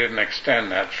Charity didn't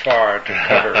extend that far to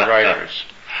cover writers.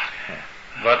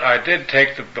 But I did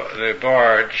take the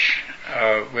barge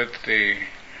with the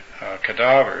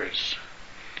cadavers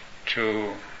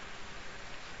to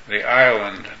the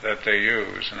island that they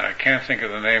use, and I can't think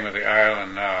of the name of the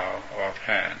island now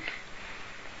offhand.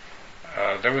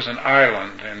 There was an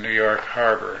island in New York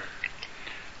Harbor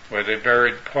where they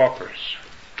buried paupers,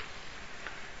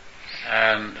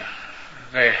 and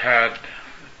they had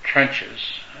trenches,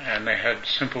 and they had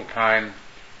simple pine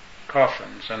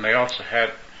coffins, and they also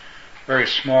had very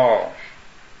small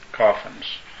coffins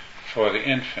for the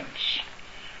infants.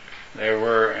 There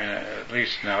were, at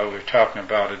least now we're talking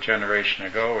about a generation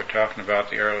ago, we're talking about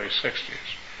the early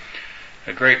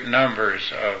 60s, great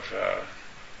numbers of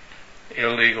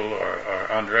illegal or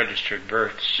unregistered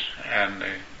births, and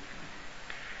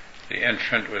the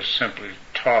infant was simply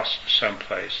tossed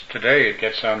someplace. Today it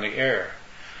gets on the air,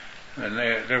 and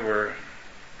there were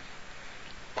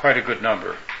quite a good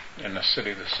number in a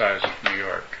city the size of New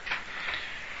York.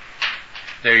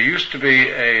 There used to be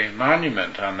a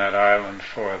monument on that island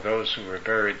for those who were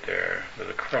buried there with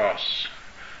a cross.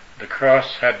 The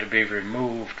cross had to be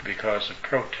removed because of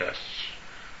protests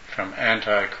from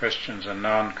anti-Christians and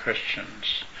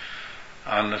non-Christians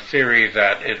on the theory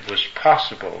that it was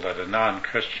possible that a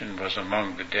non-Christian was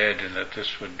among the dead and that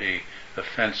this would be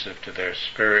offensive to their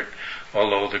spirit,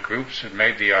 although the groups that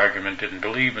made the argument didn't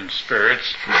believe in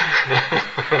spirits.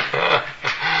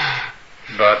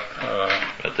 But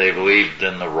they believed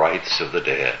in the rights of the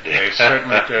dead. They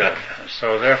certainly did.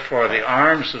 So therefore the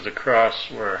arms of the cross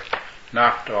were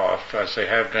knocked off, as they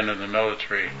have been in the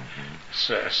military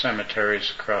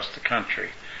cemeteries across the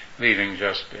country, leaving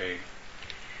just a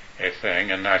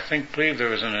thing. And I believe there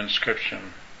was an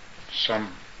inscription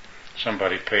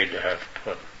somebody paid to have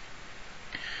put.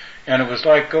 And it was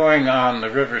like going on the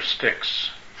River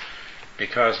Styx,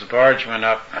 because the barge went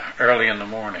up early in the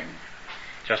morning,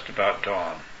 just about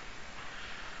dawn.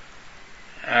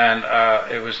 And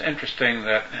it was interesting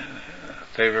that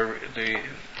they were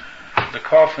the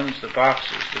coffins, the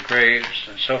boxes, the graves,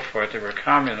 and so forth. They were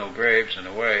communal graves in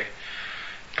a way,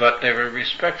 but they were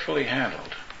respectfully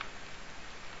handled.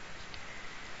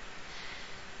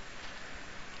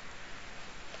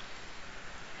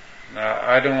 Now,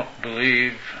 I don't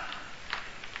believe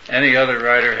any other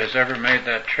writer has ever made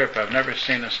that trip. I've never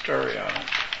seen a story on it.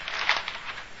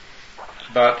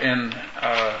 But in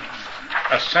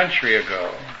a century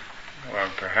ago, or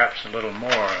perhaps a little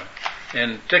more,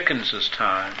 in Dickens's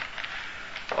time,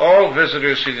 all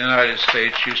visitors to the United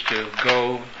States used to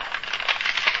go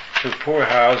to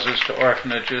poorhouses, to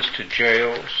orphanages, to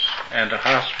jails, and to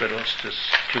hospitals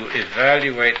to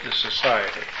evaluate the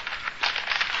society.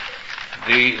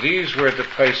 These were the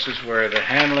places where the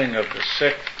handling of the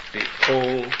sick, the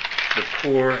old, the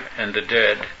poor, and the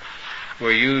dead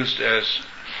were used as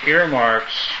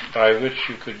earmarks by which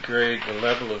you could grade the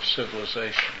level of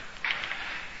civilization.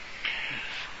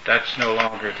 That's no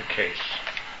longer the case.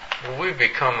 Well, we've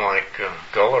become like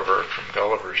Gulliver from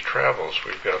Gulliver's Travels.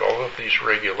 We've got all of these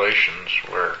regulations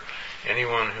where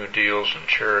anyone who deals in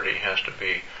charity has to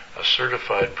be a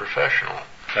certified professional.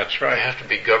 That's right. They have to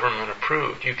be government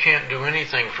approved. You can't do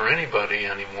anything for anybody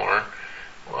anymore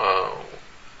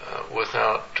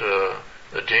without the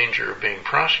danger of being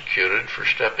prosecuted for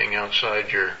stepping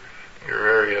outside your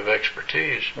area of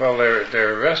expertise. Well,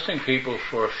 they're arresting people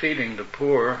for feeding the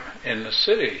poor in the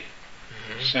city,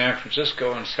 San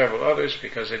Francisco and several others,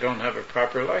 because they don't have a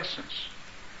proper license.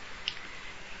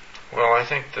 Well, I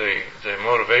think the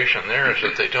motivation there is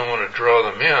that they don't want to draw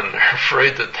them in. They're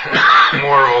afraid that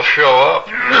more will show up.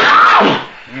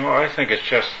 No, I think it's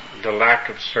just the lack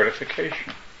of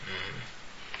certification.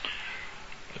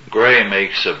 Gray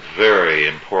makes a very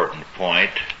important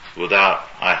point without,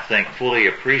 I think, fully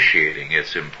appreciating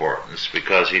its importance,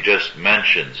 because he just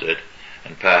mentions it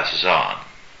and passes on.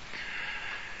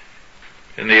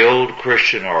 In the old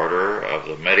Christian order of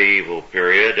the medieval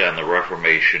period and the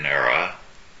Reformation era,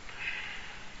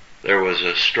 there was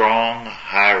a strong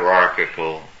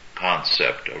hierarchical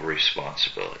concept of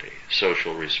responsibility,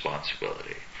 social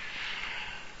responsibility.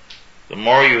 The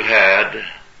more you had,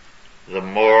 the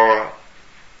more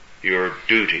your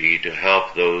duty to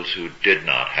help those who did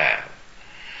not have.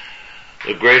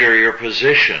 The greater your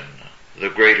position, the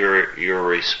greater your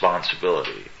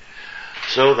responsibility.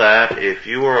 So that if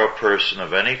you were a person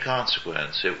of any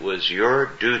consequence, it was your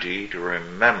duty to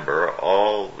remember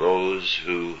all those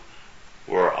who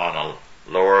were on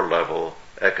a lower level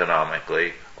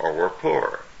economically or were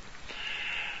poor.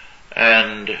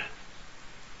 And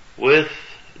with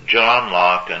John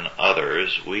Locke and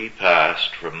others, we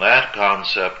passed from that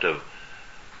concept of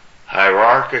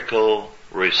hierarchical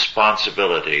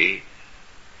responsibility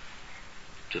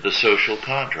to the social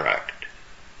contract,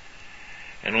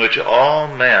 in which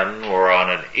all men were on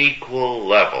an equal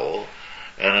level,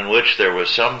 and in which there was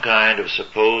some kind of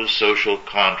supposed social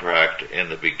contract in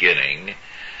the beginning,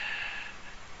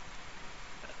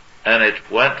 and it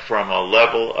went from a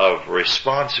level of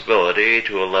responsibility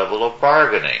to a level of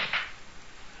bargaining,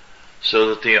 so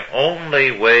that the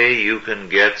only way you can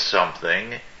get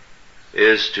something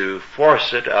is to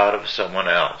force it out of someone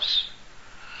else.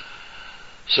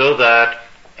 So that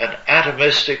an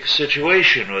atomistic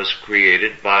situation was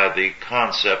created by the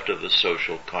concept of the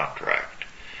social contract.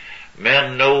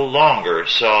 Men no longer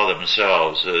saw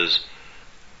themselves as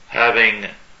having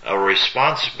a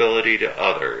responsibility to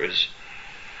others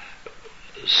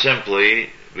simply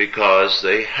because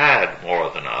they had more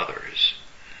than others.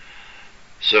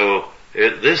 So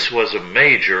this was a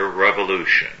major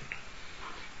revolution.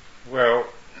 Well,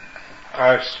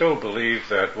 I still believe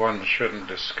that one shouldn't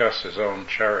discuss his own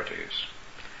charities.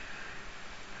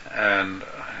 And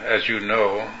as you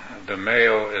know, the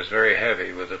mail is very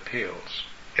heavy with appeals.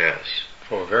 Yes.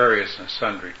 For various and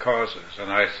sundry causes.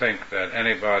 And I think that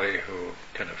anybody who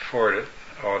can afford it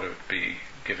ought to be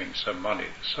giving some money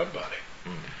to somebody.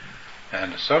 Mm-hmm.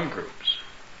 And to some groups.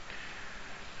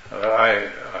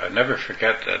 I never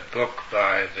forget that book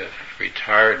by the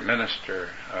retired minister,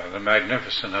 The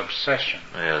Magnificent Obsession.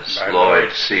 Yes,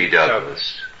 Lloyd C.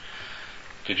 Douglas.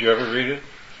 Did you ever read it?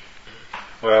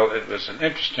 Well, it was an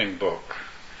interesting book.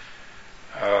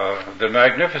 The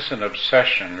Magnificent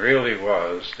Obsession really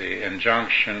was the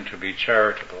injunction to be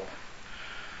charitable.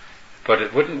 But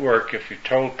it wouldn't work if you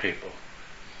told people.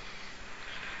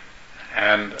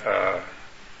 And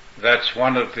that's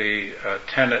one of the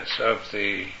tenets of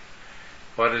the,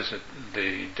 what is it,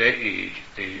 the DEI,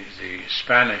 the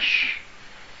Spanish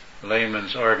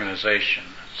layman's organization.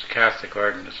 It's a Catholic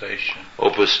organization.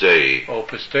 Opus Dei.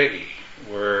 Opus Dei,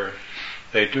 where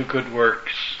they do good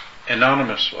works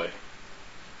anonymously.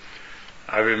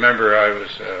 I remember I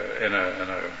was in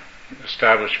an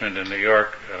establishment in New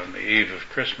York on the eve of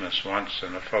Christmas once,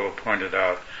 and a fellow pointed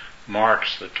out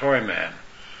Marx the toy man,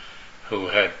 who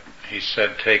had, he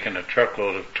said, taken a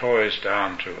truckload of toys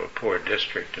down to a poor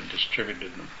district and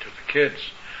distributed them to the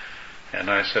kids. And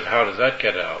I said, how did that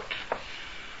get out?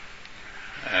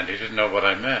 And he didn't know what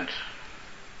I meant.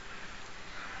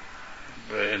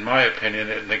 But in my opinion,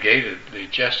 it negated the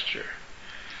gesture.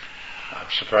 I'm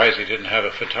surprised he didn't have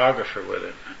a photographer with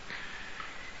him.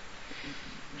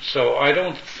 So I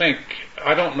don't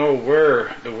know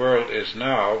where the world is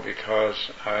now,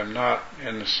 because I'm not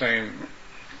in the same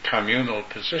communal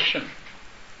position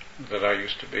that I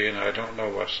used to be, and I don't know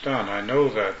what's done. I know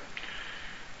that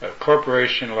a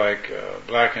corporation like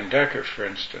Black & Decker, for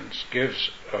instance,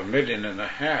 gives $1.5 million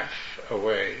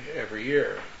away every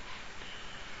year.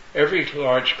 Every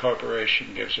large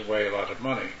corporation gives away a lot of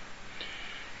money.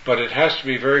 But it has to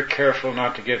be very careful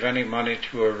not to give any money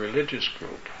to a religious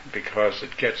group, because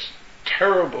it gets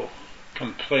terrible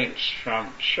complaints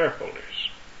from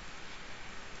shareholders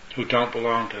who don't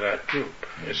belong to that group,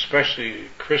 especially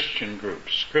Christian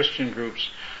groups. Christian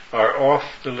groups are off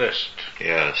the list.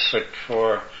 Yes. But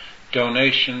for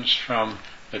donations from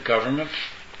the government,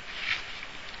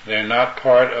 they're not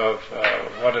part of,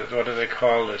 what do they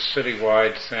call the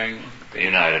citywide thing? The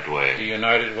United Way. The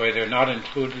United Way. They're not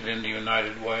included in the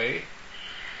United Way.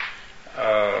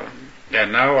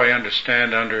 And now I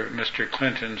understand under Mr.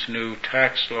 Clinton's new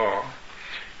tax law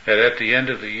that at the end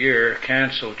of the year,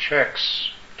 canceled checks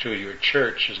to your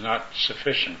church is not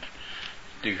sufficient.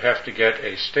 You have to get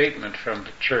a statement from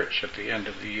the church at the end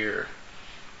of the year,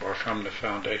 or from the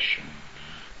foundation.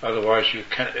 Otherwise,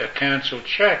 a canceled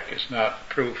check is not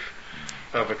proof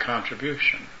of a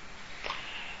contribution.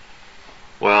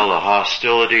 Well, the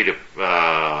hostility to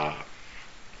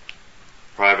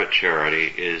private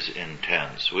charity is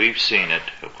intense. We've seen it,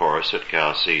 of course, at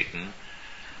Cal Seton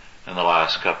in the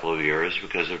last couple of years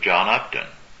because of John Upton.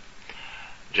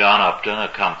 John Upton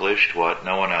accomplished what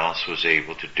no one else was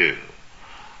able to do.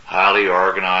 Highly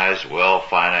organized,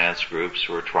 well-financed groups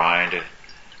were trying to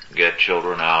get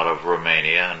children out of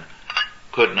Romania and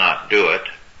could not do it.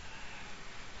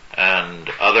 And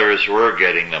others were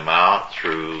getting them out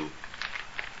through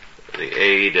the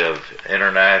aid of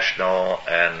international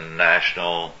and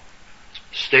national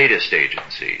statist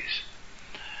agencies.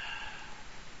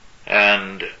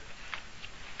 And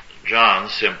John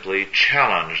simply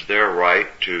challenged their right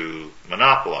to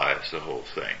monopolize the whole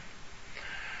thing,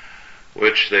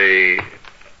 which they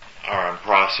are in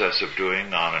process of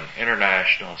doing on an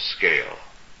international scale.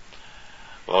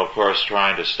 Well, of course,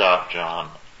 trying to stop John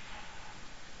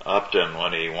Upton,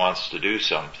 when he wants to do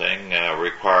something,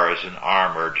 requires an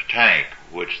armored tank,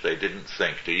 which they didn't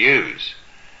think to use.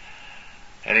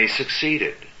 And he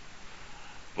succeeded.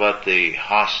 But the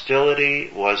hostility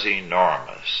was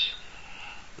enormous.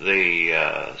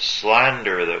 The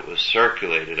slander that was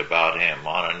circulated about him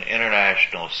on an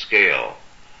international scale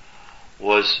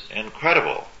was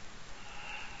incredible.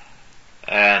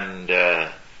 And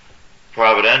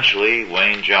providentially,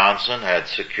 Wayne Johnson had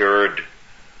secured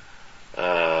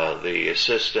the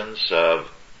assistance of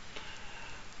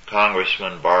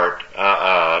Congressman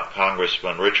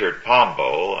Richard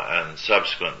Pombo, and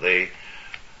subsequently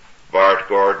Bart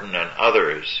Gordon and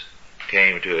others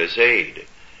came to his aid.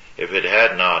 If it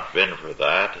had not been for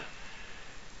that,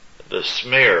 the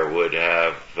smear would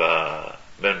have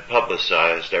been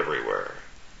publicized everywhere.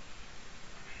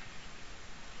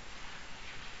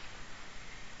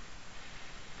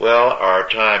 Well, our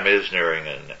time is nearing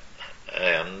an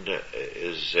end.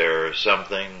 Is there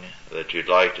something that you'd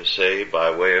like to say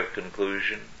by way of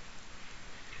conclusion?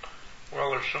 Well,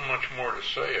 there's so much more to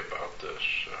say about this.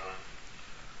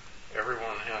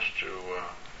 Everyone has to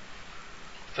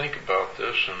think about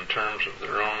this in terms of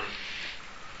their own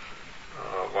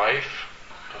life.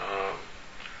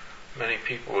 Many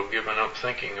people have given up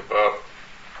thinking about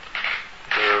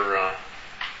their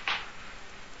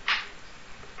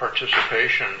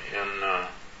participation in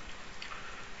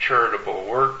charitable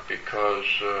work because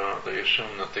they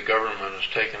assume that the government has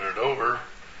taken it over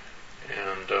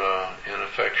and in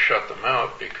effect shut them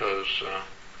out because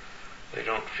they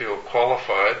don't feel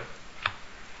qualified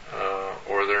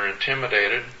or they're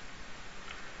intimidated.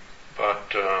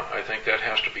 But I think that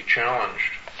has to be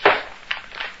challenged.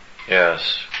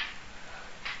 Yes.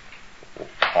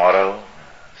 Otto,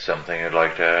 something you'd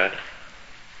like to add?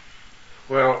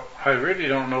 Well, I really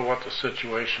don't know what the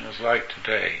situation is like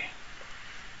today.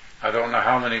 I don't know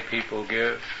how many people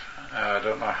give. I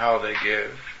don't know how they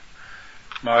give.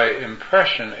 My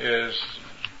impression is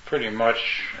pretty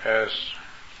much as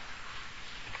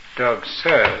Doug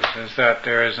says, is that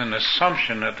there is an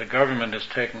assumption that the government is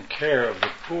taking care of the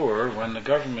poor when the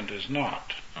government is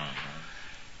not.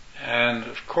 And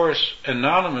of course,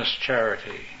 anonymous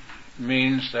charity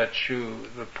means that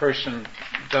the person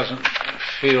doesn't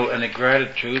feel any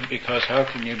gratitude, because how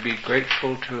can you be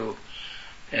grateful to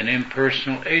an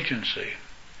impersonal agency?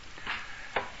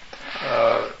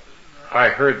 I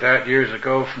heard that years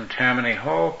ago from Tammany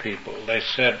Hall people. They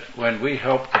said, when we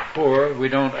help the poor, we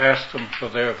don't ask them for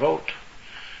their vote.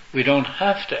 We don't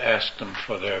have to ask them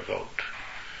for their vote.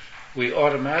 We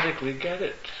automatically get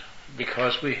it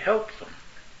because we help them.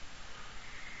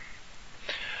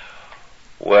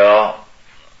 Well,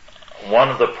 one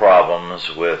of the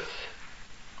problems with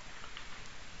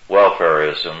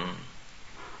welfarism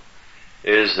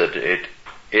is that it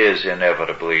is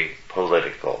inevitably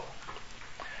political.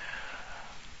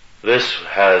 This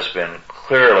has been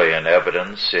clearly in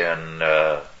evidence in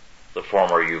the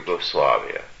former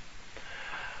Yugoslavia.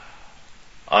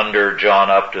 Under John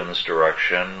Upton's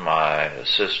direction, my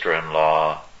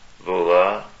sister-in-law,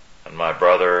 Vula, and my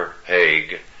brother,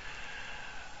 Haig,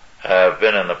 have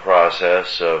been in the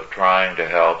process of trying to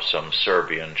help some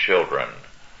Serbian children.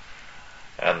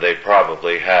 And they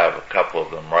probably have a couple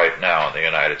of them right now in the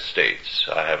United States.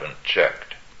 I haven't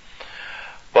checked.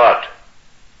 But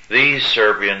these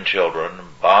Serbian children,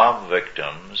 bomb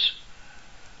victims,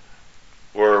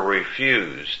 were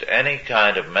refused any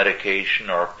kind of medication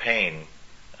or pain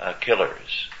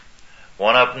killers.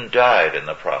 One of them died in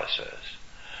the process.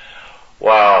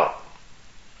 While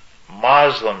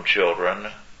Muslim children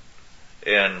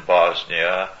in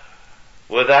Bosnia,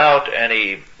 without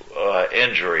any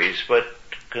injuries but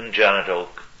congenital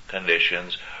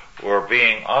conditions, were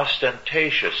being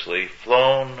ostentatiously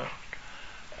flown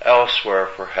elsewhere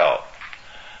for help.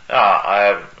 Now, I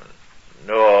have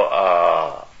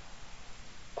no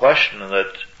question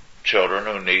that children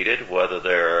who need it, whether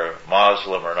they're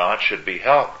Muslim or not, should be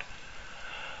helped.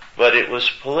 But it was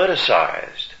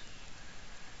politicized,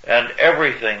 and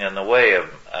everything in the way of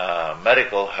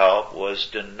medical help was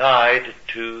denied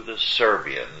to the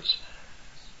Serbians,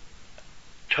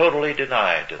 totally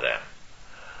denied to them.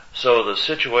 So the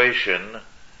situation,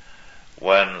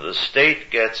 when the state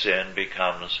gets in,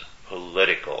 becomes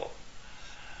political.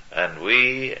 And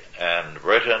we and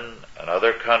Britain and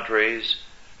other countries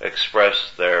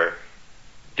expressed their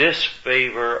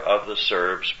disfavor of the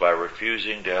Serbs by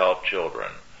refusing to help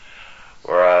children,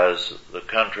 whereas the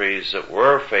countries that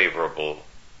were favorable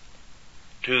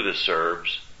to the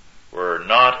Serbs were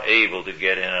not able to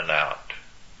get in and out.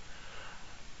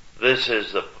 This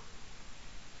is the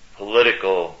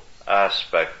political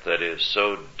aspect that is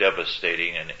so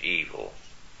devastating and evil.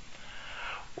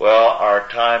 Well, our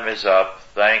time is up.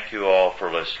 Thank you all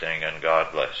for listening, and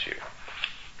God bless you.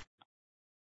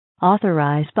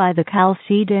 Authorized by the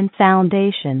Chalcedon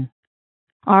Foundation.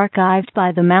 Archived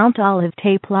by the Mount Olive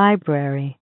Tape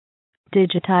Library.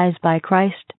 Digitized by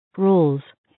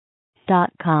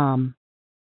ChristRules.com.